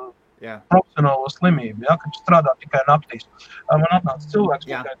profesionālo slimību, ja, kad strādā tikai naktīs. Man atnāca cilvēks,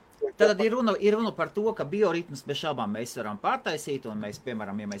 Tad ir runa par to, ka bioritmus bez šaubām mēs varam pārtaisīt, un mēs,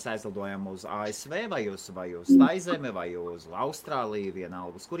 piemēram, ja mēs aizlidojam uz ASV vai uz Taizemi vai uz Austrāliju,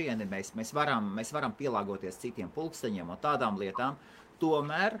 vienalga uz kurieni, mēs varam pielāgoties citiem pulksteņiem un tādām lietām.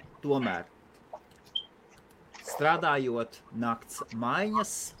 Tomēr, strādājot nakts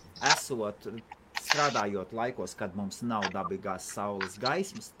maiņas, strādājot laikos, kad mums nav dabīgās saules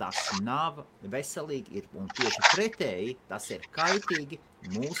gaismas, tas nav veselīgi un tieši pretēji tas ir kaitīgi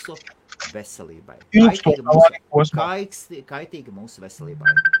mūsu veselībai. Kaitīgi mūsu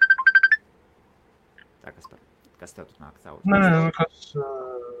veselībai. Tā, kas tev tur nāk cauri?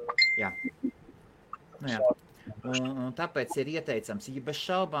 Jā. Un tāpēc ir ieteicams, ja bez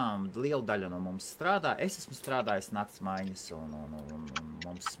šaubām liela daļa no mums strādā. Es esmu strādājis nakts maiņas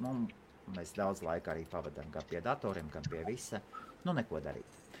un mēs daudz laika arī pavadām gan pie datoriem, gan pie visa. Neko darīt.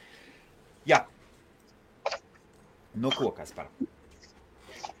 Jā. Ko, Kaspar?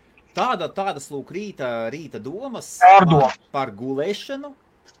 Tādas lūk rīta domas par gulēšanu.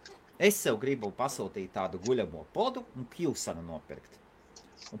 Es sev gribu pasūtīt tādu guļamo podu un kjūsanu nopirkt.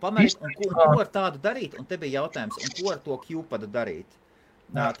 Un pamērīt, ko ar tādu darīt? Un te bija jautājums, ko ar to kjūpadu darīt?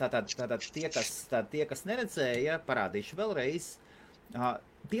 Tātad tie, kas neredzēja, parādīšu vēlreiz.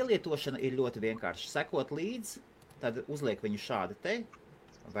 Pielietošana ir ļoti vienkārši. Sekot līdz, tad uzliek viņu šādi te,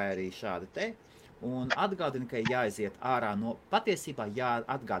 vai arī šādi te, un atgādina, ka jāaiziet ārā no, patiesībā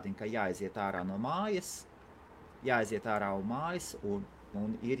atgādina, ka jāaiziet ārā no mājas, jāaiziet ārā un mājas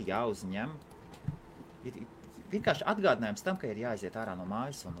un ir jāuzņem. Ir vienkārši atgādinājums tam, ka ir jāaiziet ārā no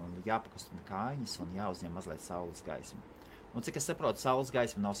mājas un jāpakustina kājiņas un jāuzņem mazliet saules gaismu. Un cik es saprotu, saules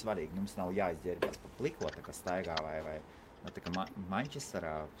gaisma nav svarīga. Mums nav jāizģērbās par plikota, kas staigā vai tā kā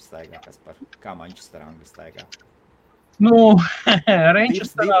Manchesterā staigā, kā Manchesterā Angļu staigā. Nu,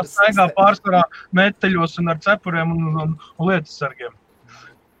 Manchesterā staigā pārsvarā meteļos un ar cepuriem un lietasargiem.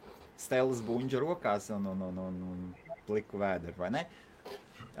 Stelas buņģu rokās un pliku vēderu, vai ne?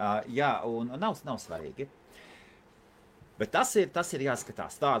 Jā, un nav svarīgi. Bet tas ir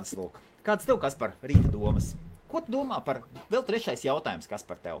jāskatās tādas, lūk. Kāds tev, Kaspar, Rīta domas? Ko tu domā par, vēl trešais jautājums,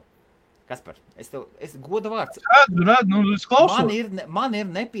 Kaspar, tev? Kaspar, es goda vārds. Redzu, es klausos. Man ir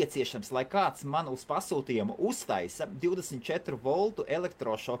nepieciešams, lai kāds man uz pasūtījumu uztaisa 24 voltu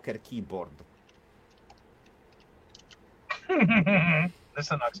elektrošokeru keyboardu.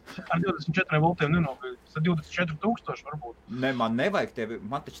 Nesanāks. Ar 24 voltiem nenogādājums. Ar 24 000 varbūt. Ne, man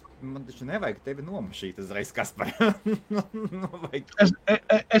taču nevajag tevi nomušīt uzreiz, Kaspar.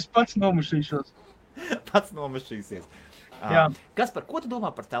 Es pats nomušīšos. Pats nomašīsies. Kaspar, ko tu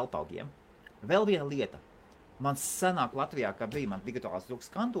domā par telpaugiem? Vēl viena lieta. Man senāk Latvijā, kad bija man digitālās drukas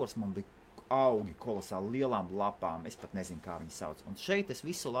kantors, man bija augi kolosāli lielām lapām. Es pat nezinu, kā viņi sauc. Un šeit es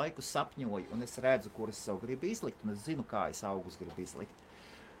visu laiku sapņoju, un es redzu, kur es sev gribu izlikt, un es zinu, kā es augus gribu izlikt.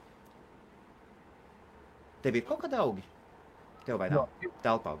 Tev ir kaut kādi augi? Tev vai nav?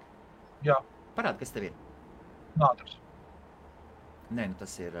 Telpaugi? Jā. Parādi, kas tev ir? Nātris. Nē,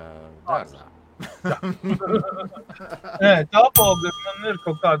 tas ir dārzā. Nē, telpaugi man ir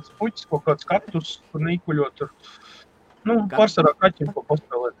kaut kāds puķis, kaut kāds kaktus, kur nīkuļot tur. Pārsvarā kaķim, ko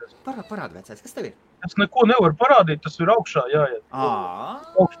paspēlēties. Parādi, vecais, kas tev ir? Es neko nevaru parādīt, tas ir augšā jāiet.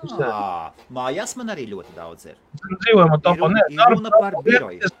 Mājās man arī ļoti daudz ir. Dzīvojam ar tāpā, nē. Ir runa par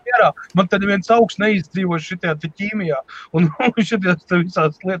biroju. Man tad viens augs neizdzīvo šitajā te ķīmijā un šitajās te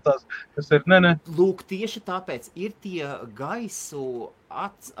visās lietās, kas ir, ne. Lūk, tieši tāpēc ir tie gaisu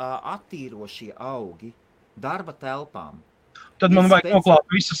attīrošie augi darba telpām. Tad man vajag noklāt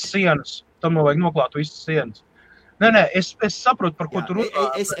visas sienas. Nē, es saprotu, par ko tu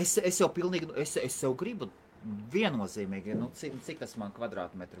runā. Es jau pilnīgi, es jau gribu viennozīmīgi, cik tas man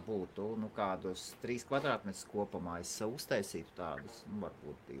kvadrātmetri būtu, kādus 3 kvadrātmetrus kopumā es sev uztaisītu tādus,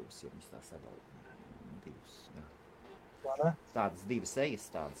 varbūt 2, ja viņas tā sadalīt. 2, jā. Tādas 2 ejas,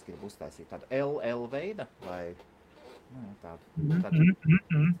 tādas gribu uztaisīt, tādu LL veida, vai tādu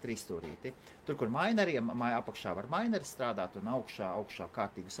 3 stūrīti. Tur, kur maineriem, apakšā var maineri strādāt un augšā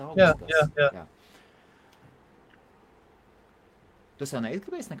kārtīgus augstas. Jā. Tu sev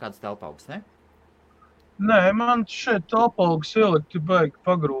neizgribējies nekādus telpaugus, ne? Nē, man šeit telpaugus ielikt baigi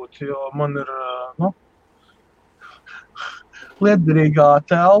pagrūti, jo man ir, lietderīgā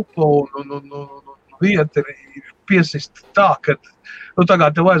telpa un vieta ir piesista tā, ka,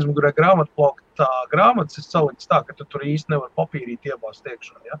 tagad tev aizmugurē grāmatplauka, tā grāmatas ir salikts tā, ka tu tur īsti nevar papīrīt iebāzt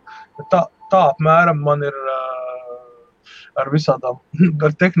iekšā, ja? Tā apmēram man ir ar visādām,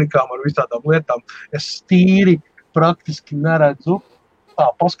 ar tehnikām, ar visādām lietām. Es tīri praktiski neredzu, tā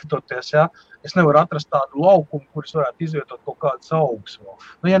paskatoties, ja, es nevaru atrast tādu laukumu, kuris varētu izvietot kaut kādas augus vēl.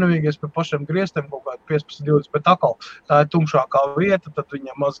 Ja nevīgies pie pašiem griestiem kaut kādu 15-20, bet atkal tā ir tumšākā vieta, tad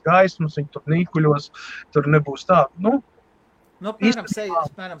viņam maz gaismas, viņi tur nīkuļos, tur nebūs tā,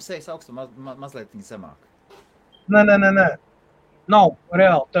 Piemēram, sejas augstuma mazliet viņa zemāk. Nē. Nav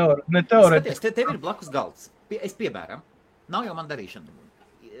reāli teorētiski. Skaties, tev ir blakus galds. Es piemēram, nav jau man darīšana.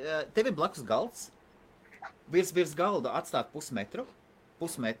 Tev ir blakus galds, virs galda atstāt pusmetru,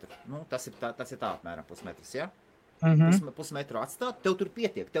 tas ir tā apmēram pusmetrs, ja? Pusmetru atstāt, tev tur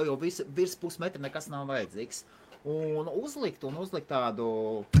pietiek, tev jau virs pusmetra nekas nav vajadzīgs. Un uzlikt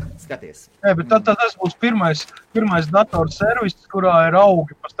tādu, skaties. Jā, bet tad tas būs pirmais datoru servis, kurā ir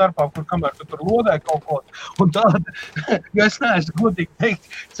augi pa starpām, kur kamēr tu tur lodē kaut ko. Un tāda, ja es neesmu godīgi teikt,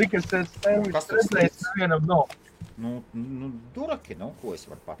 cik es servis redzējis, nevienam nav. Duraki, ko es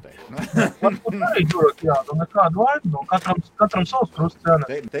varu pateikt? Varbūt arī duraki, jā, nekādu vaidu, katram savs krusts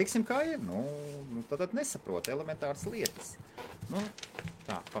jāne. Teiksim, kā ir, tad nesaprot elementāras lietas.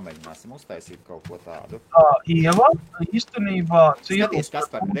 Tā, pamēģināsim uztaisīt kaut ko tādu. Ieva, īstenībā... Skaties,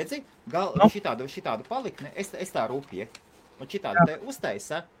 Kaspar, redzi, šitādu palikni, es tā rupji, un šitādu te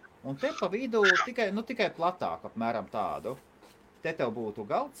uztaisa, un te pa vidu tikai platāk, apmēram tādu. Te tev būtu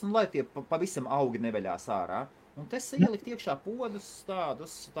galds, un lai tie pavisam augi neveļās ārā. Un te ielikt iekšā podus tādu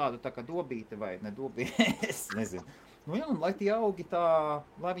tā kā dobīti vai nedobīti, es nezinu. Un lai tie augi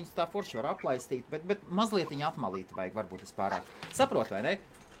lai viņus tā forši var aplaistīt, bet mazliet viņa apmalīt vajag varbūt vispārāk. Saprot, vai ne?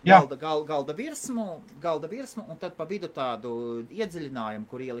 Galda virsmu, un tad pa vidu tādu iedziļinājumu,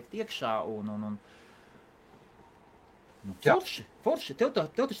 kur ielikt iekšā un Nu, forši. Tev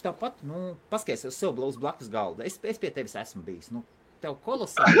taču tāpat, paskaties uz sev uz blakus galda. Es pie tevis esmu bijis, tev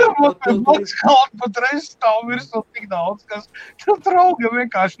kolosāli. Man blakus galda pat reiz stāv virsū tik daudz, kas tev drauga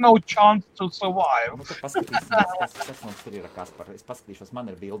vienkārši nav chance to survive. Tad paskatīsimies, kas mums tur ir, Kaspar. Es paskatīšos, man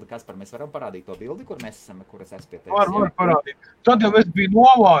ir bilde, Kaspar, mēs varam parādīt to bildi, kur mēs esam, kur es esmu pie tevis. Var parādīt. Tad jau es biju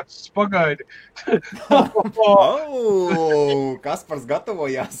novācis, pagaidi. Kaspars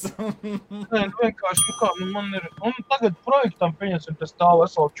gatavojās. Nē, vienkārši, man ir, un tagad projektam pieņemsim, tas stāv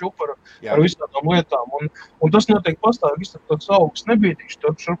veselu čuparu ar visādām lietām, un tas notiek pastāvīgi izsaktot augus nebīdīšu.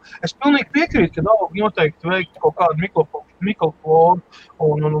 Taču es pilnīgi piekrītu, ka augi noteikti veikt kaut kādu mikrofloru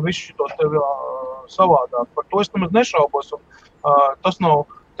un visu šito tev savādāk. Par to es nemaz nešaubos, un tas nav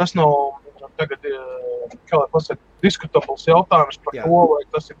tagad, kā lai pasaka, diskutabls jautājums par to, vai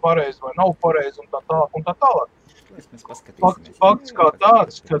tas ir pareizi vai nav pareizi, un tā tālāk. Mēs paskatīsimies. Fakts kā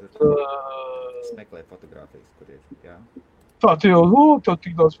tāds, ka... Meklēt fotogrāfijas, kur ir, jā. Tā, tev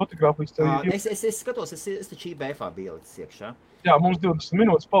tik daudz fotogrāfijas. Es skatos, es taču ibf.lv ielicis iekšā. Jā, mums 20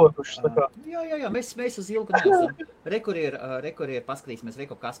 minūtes palikušas, tā kā. Jā, mēs uz ilgu neesam. Rekur ir, paskatīsimies,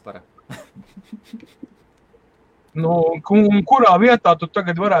 Kaspara. Un kurā vietā tu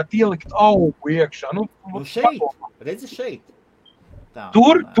tagad varētu ielikt augu iekšā? Šeit, redzi šeit. Tā,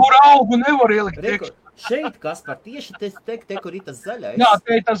 tur augu nevar ielikt iekšā. Šeit, Kaspar, tieši te, kur ir tas zaļais. Jā,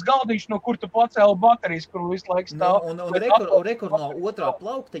 te ir tas galdīšs, no kur tu pacēli baterijas, kur visu laiku stāv. Un rekur no otrā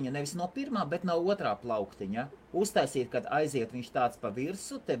plauktiņa, nevis no pirmā, bet no otrā plauktiņa. Uztaisīt, kad aiziet viņš tāds pa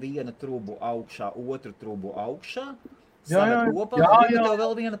virsu, te viena trubu augšā, otru trubu augšā. Savet kopā, un tev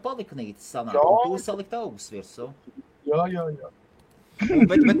vēl viena paliknīte sanāk, un tu salikt augus virsu. Jā.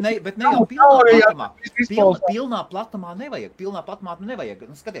 Bet ne jau pilnā platumā. Pilnā platumā nevajag.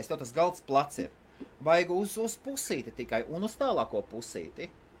 Skaties, tev tas galds plats ir. Vajag uz pusīti tikai, un uz tālāko pusīti.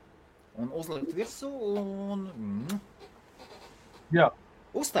 Un uzlikt virsū, un... Jā.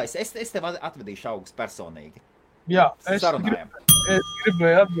 Uztais, es tev atvedīšu augus personīgi. Jā, es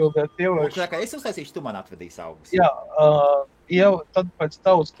gribēju atbildēt ievējuši. Es uztaisīšu, tu man atvedīsi augus. Jā, jau tad pēc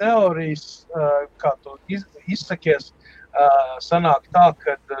tavas teorijas, kā tu izsakies, sanāk tā,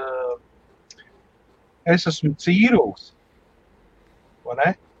 kad es esmu cīrulis, vai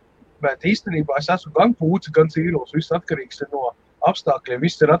ne? Bet īstenībā es esmu gan pūci, gan cīrulis. Viss atkarīgs ir no apstākļiem,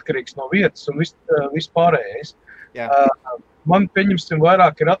 viss ir atkarīgs no vietas un viss pārējais. Man, pieņemsim,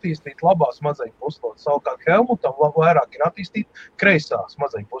 vairāk ir attīstīt labā smadzeņu puslode. Savukārt Helmutam vairāk ir attīstīt kreisā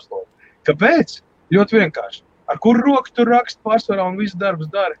smadzeņu puslode. Kāpēc? Ļoti vienkārši. Ar kuru roku tu rakst pārsvarā un viss darbs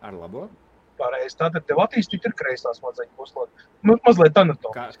dari? Ar labo? Pareizi. Tātad tev attīstīt ir kreisā smadzeņu puslode. Mazliet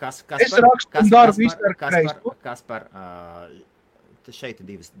anatomiski. Es rakstu un daru visu ar kreiso. Kaspar, šeit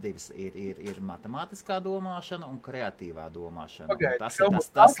ir matemātiskā domāšana un kreatīvā domāšana.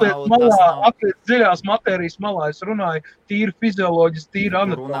 Atliec dziļās matērijas malā, es runāju tīri fizioloģiski, tīri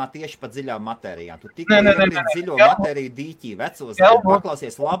anatomiski. Tu runā tieši par dziļām matērijām. Tu tikko iebrīd dziļo matēriju dīķī, vecos,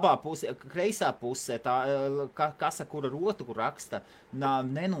 paklausies labā pusē, kreisā pusē, kasa, kura rotu raksta,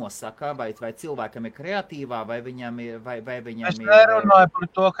 nenosaka, vai cilvēkam ir kreatīvā, vai viņam ir... Es nerunāju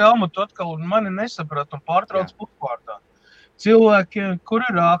par to, Helmutu atkal un mani nesaprat un pārtrauc pusvārdā. Cilvēkiem, kuri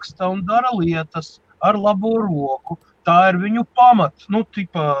raksta un dara lietas ar labo roku, tā ir viņu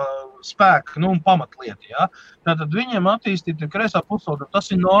spēka, un pamatlieta, jā. Tātad viņiem attīstīt ir kreisā puslode,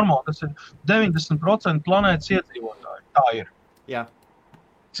 tas ir normāli, tas ir 90% planētas iedzīvotāji, tā ir. Jā.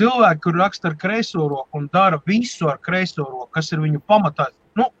 Cilvēki, kuri raksta ar kreiso roku un dara visu ar kreiso roku, kas ir viņu pamatā,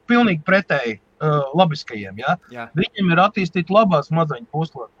 pilnīgi pretēji labiskajiem, jā. Viņiem ir attīstīt labā smadzeņu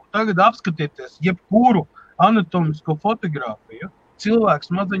puslode. Tagad apskatieties, jebkuru anatomisko fotogrāfiju, cilvēks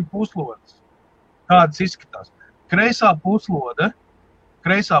smadzeņu puslodes. Kādas izskatās? Kreisā puslode,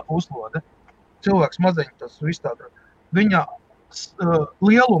 cilvēks smadzeņu tas viss tādā, viņa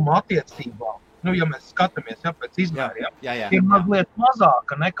lieluma attiecībā, ja mēs skatāmies, pēc izmēriem, ir mazliet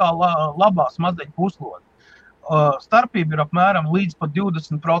mazāka nekā labā smadzeņu puslode. Starpība ir apmēram līdz pat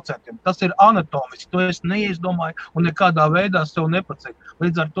 20%. Tas ir anatomiski, to es neizdomāju un nekādā veidā sev nepacēju.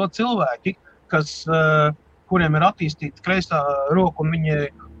 Līdz ar to cilvēki, kuriem ir attīstīta kreisā roka un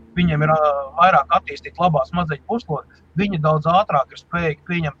viņiem ir vairāk attīstīta labā smadzeņu puslode, viņi daudz ātrāk ir spējīgi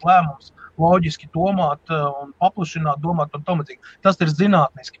pieņemt lēmumus, loģiski domāt un paplašināt, domāt un tamadzīgi. Tas ir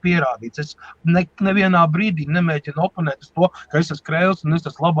zinātniski pierādīts. Es nevienā brīdī nemēģinu oponēt uz to, ka es esmu kreivs un es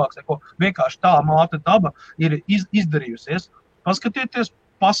esmu labāks. Vienkārši tā māte daba ir izdarījusies. Paskatieties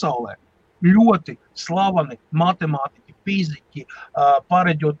pasaulē. Ļoti slavani matemātiķi, fiziķi,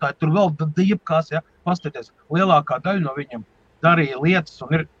 pareģotāji, tur vēl jebkās, paskatieties, lielākā daļa no viņiem darīja lietas un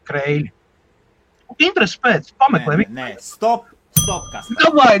ir kreļi. Interesi pēc, pameklē viņu. Nē, stop, Kaspar.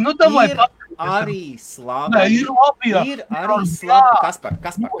 Davai. arī slaveni. Ir arī slaveni.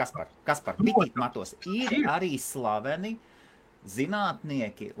 Kaspar, pitīt matos. Ir arī slaveni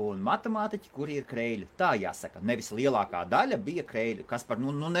zinātnieki un matemātiķi, kuri ir kreļi. Tā jāsaka, nevis lielākā daļa bija kreļi. Kaspar,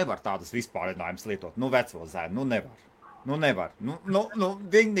 nu nevar tādus vispārinājumus lietot. Nu, veco zēnu, nu nevar.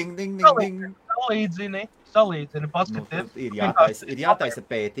 Ding. Salīdzini, paskaties. Ir jātaisa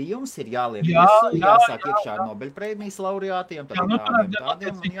pētījums, ir jāliek visu, jāsāk iekšā ar Nobelprēmijas laureātiem, tad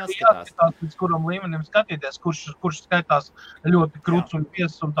tādiem un jāskatās. Līdz kuram līmenim skatīties, kurš skaitās ļoti kruts un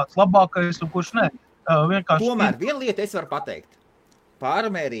piesas un tāds labākais un kurš ne. Tomēr viena lieta es varu pateikt.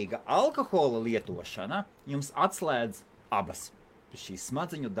 Pārmērīga alkohola lietošana jums atslēdz abas šīs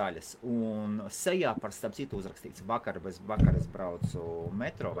smadziņu daļas, un sejā par starp citu uzrakstīts. Vakar es braucu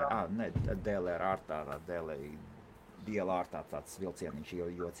metro, DLR ārtā tāds vilcieniņš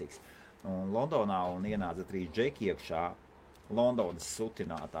jocīgs. Un Londonā un ienāca 3 džeki iekšā, Londonas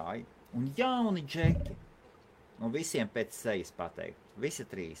sutinātāji, un jauni džeki. Un visiem pēc sejas pateikt. Visi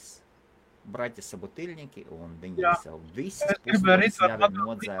 3. Braķa sabutiļņiki, un viņi sev visas puslodes jau ir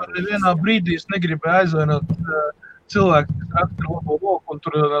nodzēruši. Vienā brīdī es negribēju aizvainot cilvēku, kas raksta labo roku, un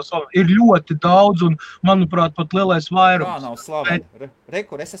tur ir ļoti daudz, un, manuprāt, pat lielais vairums. Kā nav slaveni?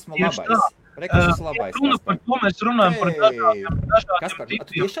 Rekur, es esmu labais. Rekur, es esmu labais. Par to mēs runājam par dažādiem Kaspar,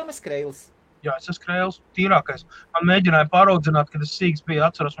 tu tiešām esi krēlis? Jā, es esmu krēlis, tīrākais. Man mēģināja pāraudzināt, kad es sīgs biju,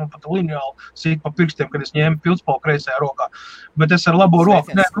 atceros, man pat lineāli sīk pa pirkstiem, kad es ņēmu pilspolu kreisajā rokā. Bet es ar labo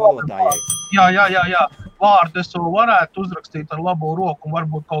roku. Jā. Vārdu es varētu uzrakstīt ar labo roku, un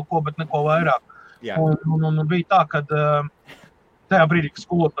varbūt kaut ko, bet neko vairāk. Un bija tā, ka tajā brīdī, kad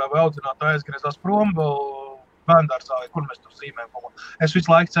skolotāji vai audzinātāji aizgriezās prom, vēl bērndārzā, kur mēs tur zīmējam. Es visu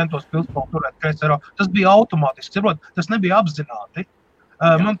laiku centos pilspolu turēt kreisajā rokā. Tas bija automātiski, tas nebija apzināti.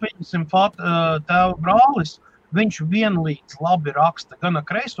 Man, pieņemsim, tēva brālis, viņš vienlīdz labi raksta gan ar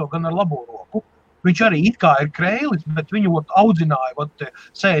kreiso, gan ar labo roku. Viņš arī it kā ir kreilis, bet viņu audzināja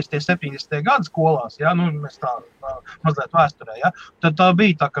 60. 70. gadu skolās, mēs tā mazliet vēsturē, Tad tā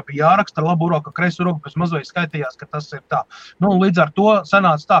bija tā, ka bija jāraksta ar labo roku, kreiso roku, pēc mazliet skaitījās, ka tas ir tā. Līdz ar to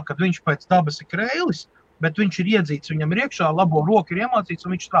sanāca tā, ka viņš pēc dabas ir kreilis, bet viņš ir iedzīts, viņam ir iekšā, labo roku ir iemācīts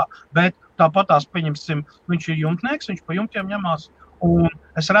un viņš strā. Bet tāpatās, pieņemsim, viņš ir jumtnieks, viņš pa jumtiem ņemās, un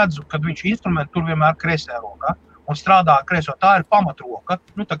es redzu, ka viņš instrumenti tur vienmēr kreisajā rokā un strādā ar kreiso. Tā ir pamatroka,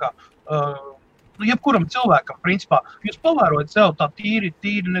 jebkuram cilvēkam, principā, jūs pavērojat sev tā tīri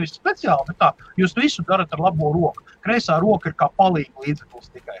nevis speciāli, bet tā, jūs visu darat ar labo roku. Kreisā roka ir kā palīga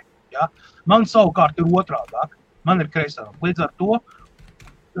līdzeklis tikai, Man savukārt ir otrādāk, man ir kreisā roka.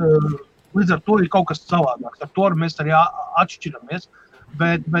 Līdz ar to ir kaut kas savādāks, ar to mēs arī atšķiramies.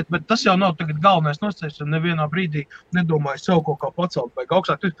 Bet tas jau nav tagad galvenais nosacījums, un nevienā brīdī nedomāju sev kaut kā pacelt vai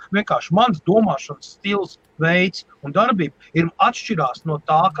augstāk. Vienkārši mans domāšanas stils, veids un darbība ir atšķirās no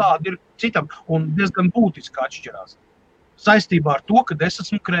tā, kāda ir citam, un diezgan būtiski atšķirās. Saistībā ar to, kad es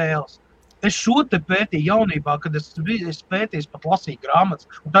esmu krēlis. Es šo te pētīju jaunībā, kad es pētīju, pat lasīju grāmatas,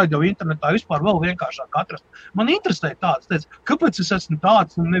 un tagad jau internetā vispār vēl vienkāršāk atrast. Man interesē tāds, kāpēc es esmu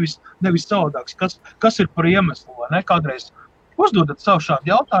tāds un nevis savādāks, kas ir par iemeslu, vai ne, kādreiz. Uzdodat savu šādu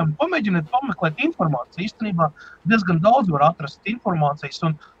jautājumu, pamēģiniet pameklēt informāciju. Īstenībā diezgan daudz var atrast informācijas,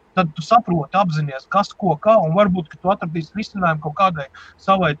 un tad tu saproti, apzinies, kas, ko, kā, un varbūt, ka tu atradīsi risinājumu kaut kādai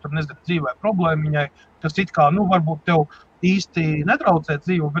savai, dzīvē problēmiņai, kas it kā, varbūt tev īsti netraucē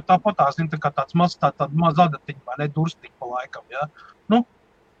dzīvu, bet tāpat tās ir tāds tāda maz adatiņa, vai ne, durstiņa pa laikam,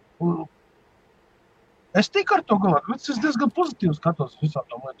 Es tiku ar to galā, bet es diezgan pozitīvi skatos visām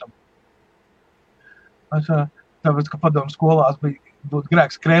tām lietām. Tāpēc, ka padomu skolās bija būt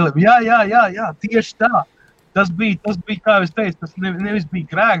grēks krēlim. Jā, tieši tā. Tas bija, kā es teicu, tas nevis bija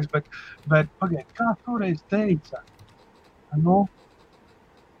grēks, bet pagaid, kā toreiz teica?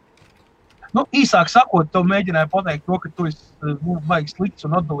 Īsāk sakot, tev mēģināja pateikt to, ka tu esi baigi slikts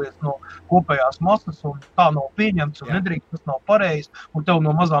un atdalies no kopējās masas, un tā nav pieņemts, un nedrīkst, tas nav pareizi, un tev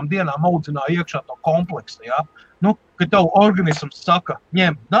no mazām dienām audzināja iekšā to kompleksu, ka tev organisms saka,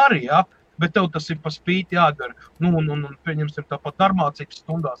 ņem, dari, bet tev tas ir pa spīti jādara. Un pieņemsim tāpat normācības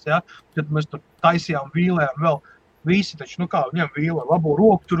stundās, kad mēs tur taisījām, vīlējām vēl. Visi taču, ņem vīlē, labo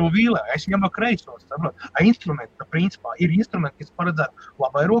roku tur un vīlē. Es ņemu kreisos, instrumenti, principā, ir instrumenti, kas paredzētu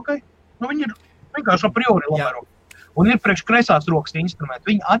labai rokai. Viņi ir vienkārši a priori labai rokai. Un ir priekš kreisās rokas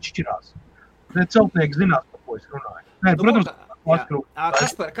instrumenti. Viņi atšķirās. Celtnieki zinās, par ko es runāju. Protams,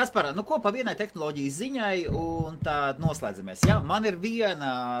 Kaspar, ko pa vienai tehnoloģijas ziņai, un tā noslēdzamies. Man ir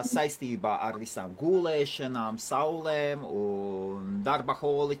viena saistībā ar visām gulēšanām, saulēm un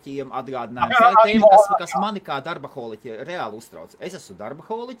darbaholiķiem atgādinājums, kas mani kā darbaholiķi reāli uztrauc. Es esmu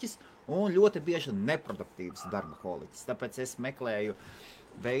darbaholiķis un ļoti bieži neproduktīvs darbaholiķis, tāpēc es meklēju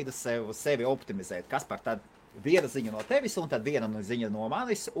veidu sevi optimizēt. Kas par tad viena ziņa no tevis un tad viena ziņa no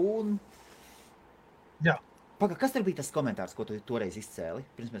manis un... Jā. Paga, kas tev bija tas komentārs, ko tu toreiz izcēli,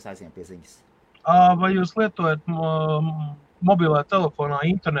 pirms mēs aizējām pie ziņas? Vai jūs lietojat mobilā telefonā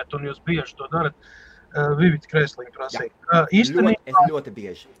internetu un jūs bieži to darat? Vivit Krēsliņa prasīja. Īstenībā... Es ļoti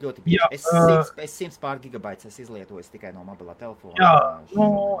bieži. Jā, es 100 pār gigabaitus es izlietoju tikai no mobilā telefona. Jā,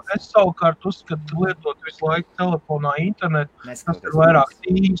 es savukārt uzskatu lietot visu laiku telefonā internetu. Tas ir vairāk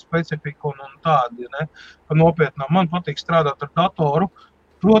tīņu specifika un tādi, ne? Nopietnā. Man patīk strādāt ar datoru.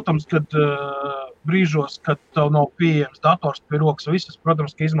 Protams, kad brīžos, kad tev nav pieejams dators pie rokas visas,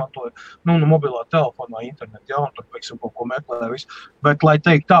 protams, ka izmantoju mobilā telefonā internetu, jā, un tur, pieksim, kaut ko meklē visu. Bet, lai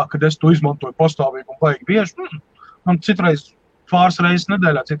teikt tā, kad es to izmantoju pastāvīgi un baigi bieži, man citreiz pāris reizes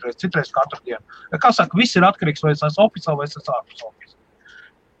nedēļā, citreiz katru dienu. Kā saka, viss ir atkarīgs, vai es esmu oficiāli, vai es esmu ārpus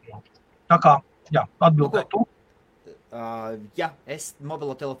oficiāli. Tā kā, jā, atbildēt tu. Jā, es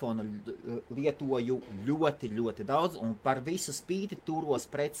mobilo telefonu lietoju ļoti, ļoti daudz un par visu spīti turos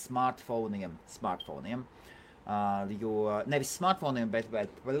pret smartfoniem. Jo nevis smartfoniem, bet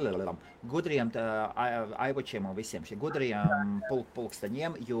gudriem iWatchiem un visiem šiem gudriem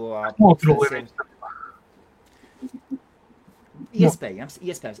pulksteņiem, jo iespējams,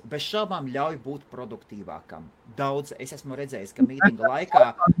 bez šaubām ļauj būt produktīvākam. Daudz, es esmu redzējis, ka mītinga laikā,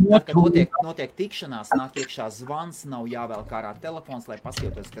 tad, kad notiek tikšanās, nāk iekšā zvans, nav jāvēl kārā telefons, lai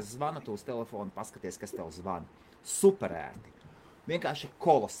paskatos, kas zvana, tu uz telefonu paskaties, kas tev zvana. Superērti. Vienkārši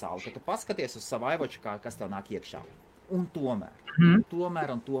kolosāli, ka tu paskaties uz savu iWatch, kas tev nāk iekšā. Un tomēr,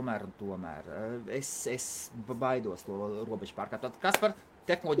 es baidos to robežu pārkārtot. Kas par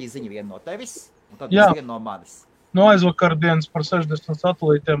tehnoloģiju ziņu viena no tevis, un tad viena no manis? Aizvakardienas par 60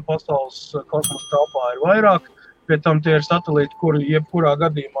 satelītiem pasaules kosmosa telpā ir vairāk. Pie tam tie ir satelīti, kuri jebkurā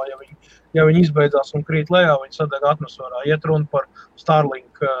gadījumā, ja viņi izbeidzās un krīt lejā, viņi sadeg atmosfērā. Iet runa par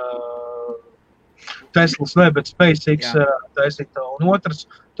Starlink, Teslas, bet SpaceX taisītā. Un otrs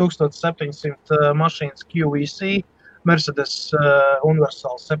 1700 mašīnas QVC, Mercedes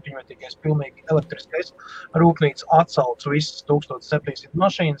universāls 7-vietīgais, pilnīgi elektriskais rūpnīca atsauc visas 1700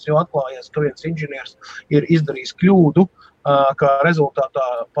 mašīnas, jo atklājies, ka viens inženieris ir izdarījis kļūdu, kā rezultātā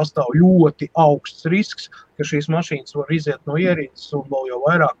pastāv ļoti augsts risks, ka šīs mašīnas var iziet no ierīces un vēl jau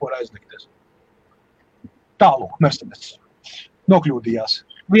vairāk var aizlikties. Tālūk, Mercedes nokļūdījās.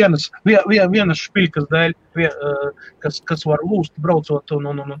 Vienas špiļkas dēļ, kas var lūst braucot,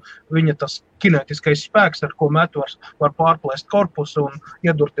 un viņa tas kinētiskais spēks, ar ko met var pārplēst korpusu un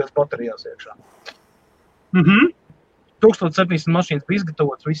iedurties baterijās iekšā. 1700 mašīnas bija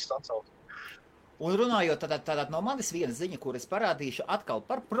izgatavotas, visas atsauc. Un runājot tātad no manis viena ziņa, kur es parādīšu atkal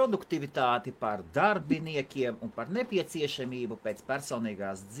par produktivitāti, par darbiniekiem un par nepieciešamību pēc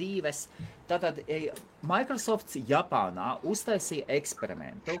personīgās dzīves. Tātad Microsofts Japānā uztaisīja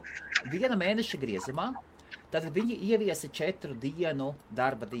eksperimentu 1 mēneša griezumā. Tātad viņi ieviesa 4 dienu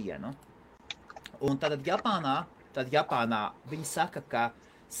darba dienu. Un tātad Japānā viņi saka, ka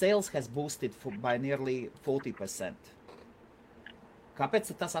sales has boosted by nearly 40%.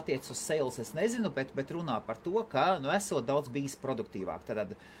 Kāpēc tas attiec uz sales, es nezinu, bet runā par to, ka esot daudz bijis produktīvāk.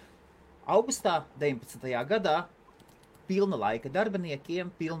 Tad augustā 19. gadā pilna laika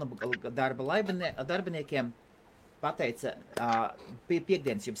darbiniekiem, pilna darba darbiniekiem pateica,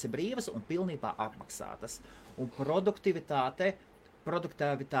 piekdienas jums ir brīvas un pilnībā apmaksātas. Un produktivitāte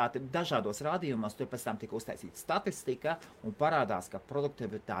dažādos rādījumos, tur pēc tam tika uztaisīta statistika un parādās, ka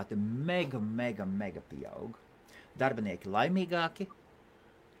produktivitāte mega pieaug. Darbinieki laimīgāki,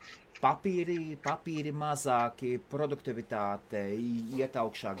 papīri mazāki, produktivitāte iet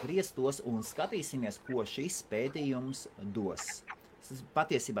augšā griestos un skatīsimies, ko šis pētījums dos.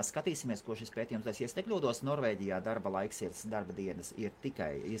 Patiesībā skatīsimies, ko šis pētījums dos. Ja es nekļūdos, Norvēģijā darba laiks darba dienas ir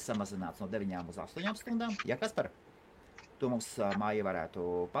samazināts no 9 uz 8 stundām. Ja, Kaspar? To mums Māja varētu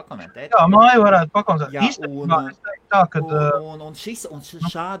pakomentēt. Jā, Māja varētu pakomentēt.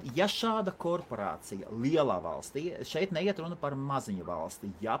 Ja šāda korporācija, lielā valstī, šeit neiet runa par maziņu valsti.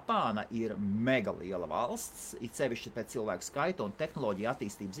 Japāna ir mega liela valsts, it sevišķi pēc cilvēku skaita un tehnoloģija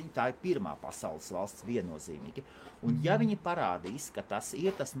attīstības ziņa, tā ir pirmā pasaules valsts viennozīmīgi. Un ja viņi parādīs, ka tas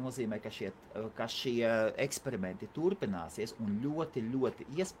nozīmē, ka šie eksperimenti turpināsies un ļoti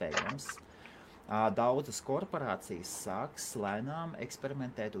iespējams, daudzas korporācijas sāks lēnām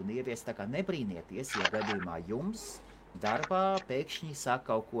eksperimentēt un ieviest, tā kā nebrīnieties, ja gadījumā jums darbā pēkšņi sāk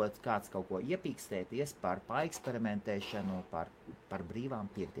kāds kaut ko iepīkstēties par paeksperimentēšanu, par brīvām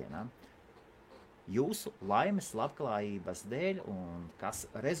piekdienām. Jūsu laimes labklājības dēļ un kas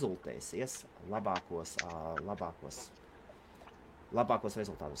rezultēsies labākos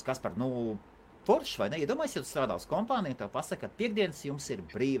rezultātus. Kaspar, Forši, vai ne? Iedomājies, ja tu strādā uz kompāniju, tev pasaka, ka piekdienas jums ir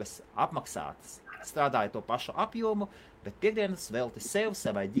brīvas, apmaksātas. Strādāja to pašu apjomu, bet piekdienas velti sev,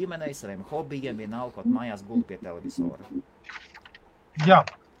 savai ģimenei, saviem hobijiem, vienalga, kaut mājās guli pie televizora. Jā,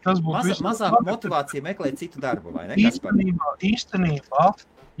 tas būtu mazāk motivācija meklēt citu darbu, vai ne? Īstenībā,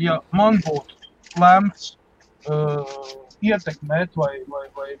 ja man būtu lemts ietekmēt vai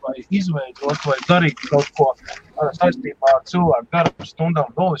izveidot vai darīt kaut ko saistībā ar cilvēku darba stundām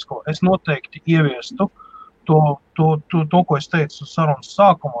dolisko, es noteikti ieviestu to, ko es teicu sarunas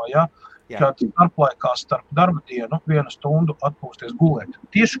sākumā, ja, kad starplaikā starp darba dienu 1 stundu atpūsties gulēt.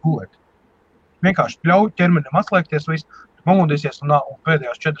 Tieši gulēt. Vienkārši ļauj ķermenim atslēgties, viss, pamodīsies un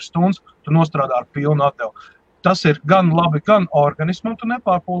pēdējās 4 stundas tu nostrādā ar pilnu atdevu. Tas ir gan labi, gan organismam, tu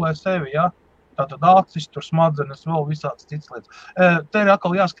nepārpūlē sevi, ja. Tātad acis, tur smadzenes, vēl visāds cits lietas. Te ir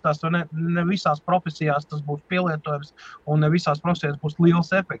atkal jāskatās, vai ne visās profesijās tas būs pielietojams un ne visās profesijās būs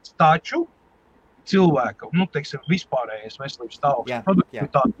liels efekts. Taču cilvēka, teiksim, vispārējais veselības stāvoklis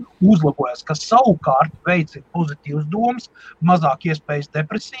produktivitāte uzlabojas, kas savukārt veicina pozitīvas domas, mazāk iespējas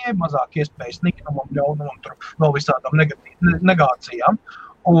depresijai, mazāk iespējas niknumam, ļaunumam, tur vēl visādām negācijām.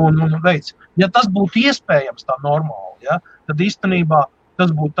 Un veids, ja tas būtu iespējams tā normāli, ja, tad īstenībā tas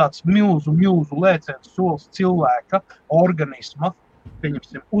būtu tāds milzu lēciens solis cilvēka organisma,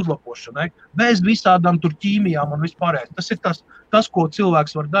 pieņemsim, uzlabošanai, bez visādām tur ķīmijām un vispārējais. Tas ir tas, ko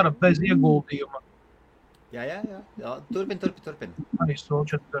cilvēks var darīt bez ieguldījuma. Jā. Turpin. Arī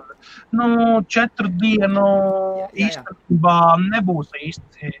 4 dienu īstenībā nebūs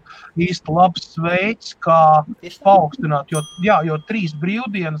īsti labs veids, kā paaugstināt, jo 3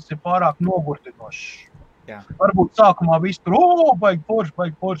 brīvdienas ir pārāk nogurdinošas. Jā. Varbūt sākumā viss tur, baigi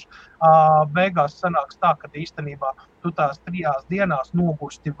forši. Beigās sanāks tā, ka īstenībā tu tās 3 dienās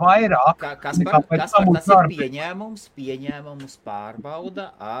nogursti vairāk. Kas tas ir pieņēmums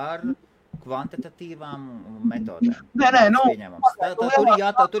pārbauda ar kvantitatīvām metodēm? Nē,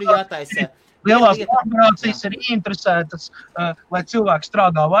 tur jātaisa. Lielās korporācijas ir ieinteresētas, lai cilvēki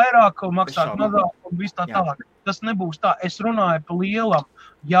strādā vairāk, maksāt mazāk un viss tā tālāk. Tas nebūs tā. Es runāju pa lielam,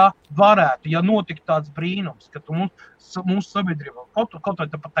 ja varētu, ja notikt tāds brīnums, ka mūsu sabiedrībā, kaut vai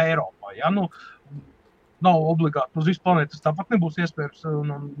tāpat Eiropā, ja, nav obligāti uz visu planētas, tāpat nebūs iespējams,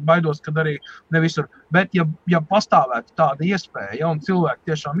 un baidos, kad arī ne visur. Bet, ja pastāvētu tāda iespēja, ja, un cilvēki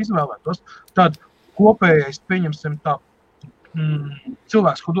tiešām izvēlētos, tad kopējais, pieņemsim tā,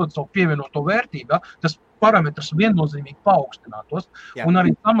 cilvēks, ko dod savu pievienoto vērtību, ja, tas parametrs viennozīmīgi paaugstinātos un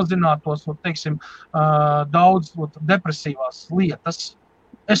arī samazinātos, teiksim, daudz depresīvās lietas.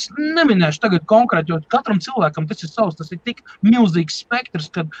 Es neminēšu tagad konkrēti, jo katram cilvēkam tas ir savs, tas ir tik milzīgs spektrs,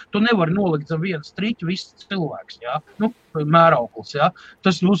 ka tu nevari nolikt zem vienu striķu viss cilvēks, ja? Mērauklis, ja?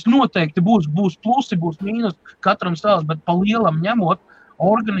 Tas noteikti būs plusi, būs mīnus, katram savs, bet pa lielam ņemot,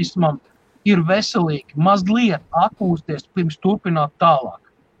 organismam ir veselīgi mazliet atpūsties pirms turpināt tālāk.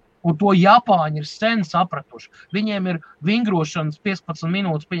 Un to Japāņi ir sen sapratuši. Viņiem ir vingrošanas 15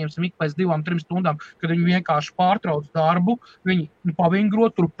 minūtes, pieņemsim, ik pēc 2-3 stundām, kad viņi vienkārši pārtrauc darbu, viņi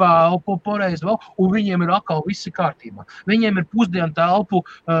pavingro, tur pelpo pareizi vēl, un viņiem ir atkal visi kārtībā. Viņiem ir pusdienu telpu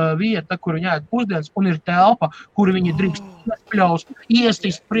vieta, kur viņi ēd pusdienas, un ir telpa, kur viņi drīkst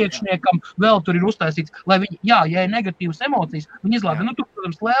iesist priekšniekam, vēl tur ir uztaisīts, lai viņi, ja ir negatīvas emocijas, viņi izlāda, tur,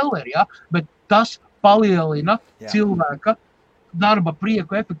 protams, lēleri, bet tas palielina cilvēka darba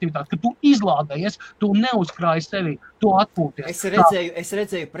prieku efektivitāti, ka tu izlādējies, tu neuzkrāji sevi, tu atpūties. Es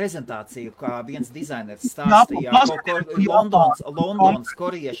redzēju prezentāciju, kā viens dizainers stāstīja, Londons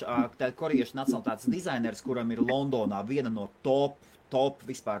koriešu nacionalitātes dizainers, kuram ir Londonā viena no top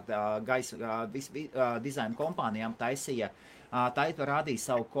vispār dizaina kompānijām taisīja. Tā rādīja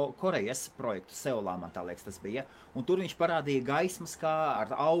savu Korejas projektu, Seulā, man tā liekas, tas bija. Un tur viņš parādīja gaismas kā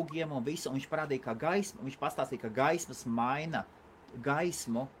ar augiem un visu, un viņš parādīja, viņš pastāstīja, ka gaismas maina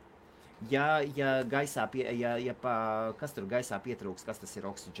gaismu, ja gaisā, kas tur gaisā pietrūks, kas tas ir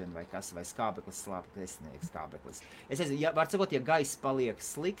oksiģena vai kas, vai skābeklis, skābeklis. Var sakot, ja gaiss paliek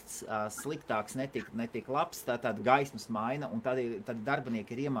sliktāks, netik labs, tad gaismas maina, un tad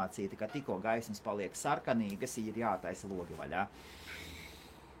darbinieki ir iemācīti, ka tikko gaismas paliek sarkanīgas, ir jātaisa logi vaļā.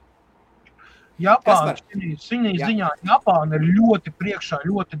 Japāna ir ļoti priekšā,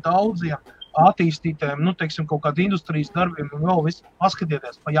 ļoti daudziem attīstītēm, teiksim, kaut kāda industrijas darbiem un vēl visu.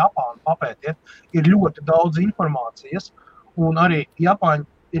 Paskatieties pa Japānu, papētiet, ir ļoti daudz informācijas, un arī Japāņi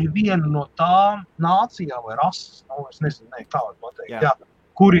ir viena no tām nācijām vai rases, es nezinu, kā var pateikt,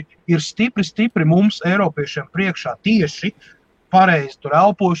 kuri ir stipri mums, Eiropiešiem, priekšā tieši pareizi tur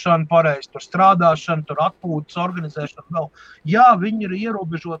elpošana, pareizi tur strādāšana, tur atpūtas, organizēšana vēl. Jā, viņi ir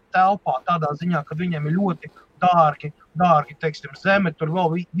ierobežoti telpā tādā ziņā, ka viņiem ir ļoti dārgi dārgi, teiksim, zeme, tur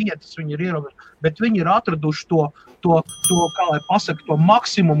vēl vietas viņi ir ierobežojuši, bet viņi ir atraduši to kā lai pasaka, to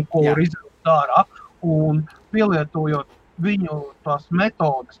maksimumu, ko var izdarīt ārā, un pielietojot viņu tās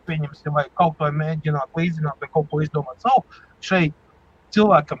metodas, pieņemsim, vai kaut ko mēģināt līdzināt, vai kaut ko izdomāt savu, šeit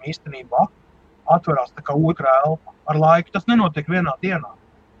cilvēkam īstenībā atverās tā kā otrā elpa ar laiku. Tas nenotiek vienā dienā.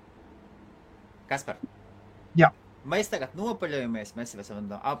 Kaspar? Jā. Mēs tagad nopaļojamies, mēs esam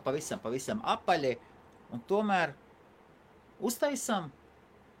pavisam apaļi, un tomēr uztaisam,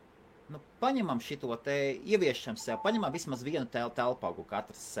 paņemam šito te, ieviešam sev, paņemam vismaz vienu telpaugu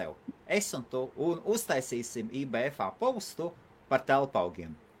katrs sev. Es un tu, un uztaisīsim IBF postu par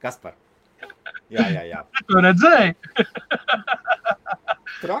telpaugiem. Kaspar? Jā. Tu redzēji?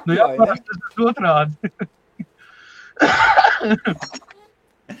 Traki, jā, vai ne? Tas ir otrādi.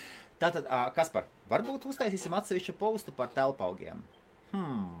 Tātad, Kaspar, varbūt uztaisīsim atsevišķu postu par telpaugiem.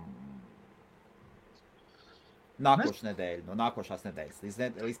 Nākošu nedēļu, no nākošās nedēļas,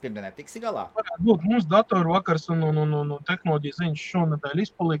 līdz pirmdienai tiksi galā? Būt mums datoru vakars un tehnoloģija ziņas šonedēļ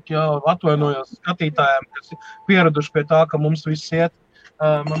izpalika, jā, atvainojos skatītājiem, kas pieraduši pie tā, ka mums viss iet.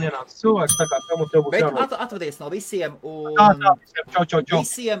 Man ienāca cilvēks, tā kā tev būs jānāk. Bet atvadies no visiem un visiem. Čau.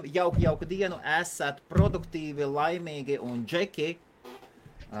 Visiem jauku dienu, esat produktīvi, laimīgi un džeki.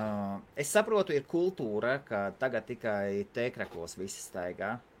 Es saprotu, ir kultūra, ka tagad tikai tēkreklos visi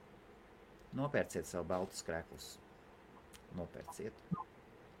staigā. Nopērciet sev baltus kreklus. Nopērciet.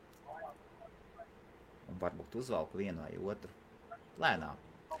 Un varbūt uzvalku vienu vai otru. Lēnām.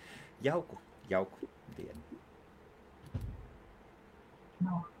 Jauku dienu.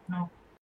 No.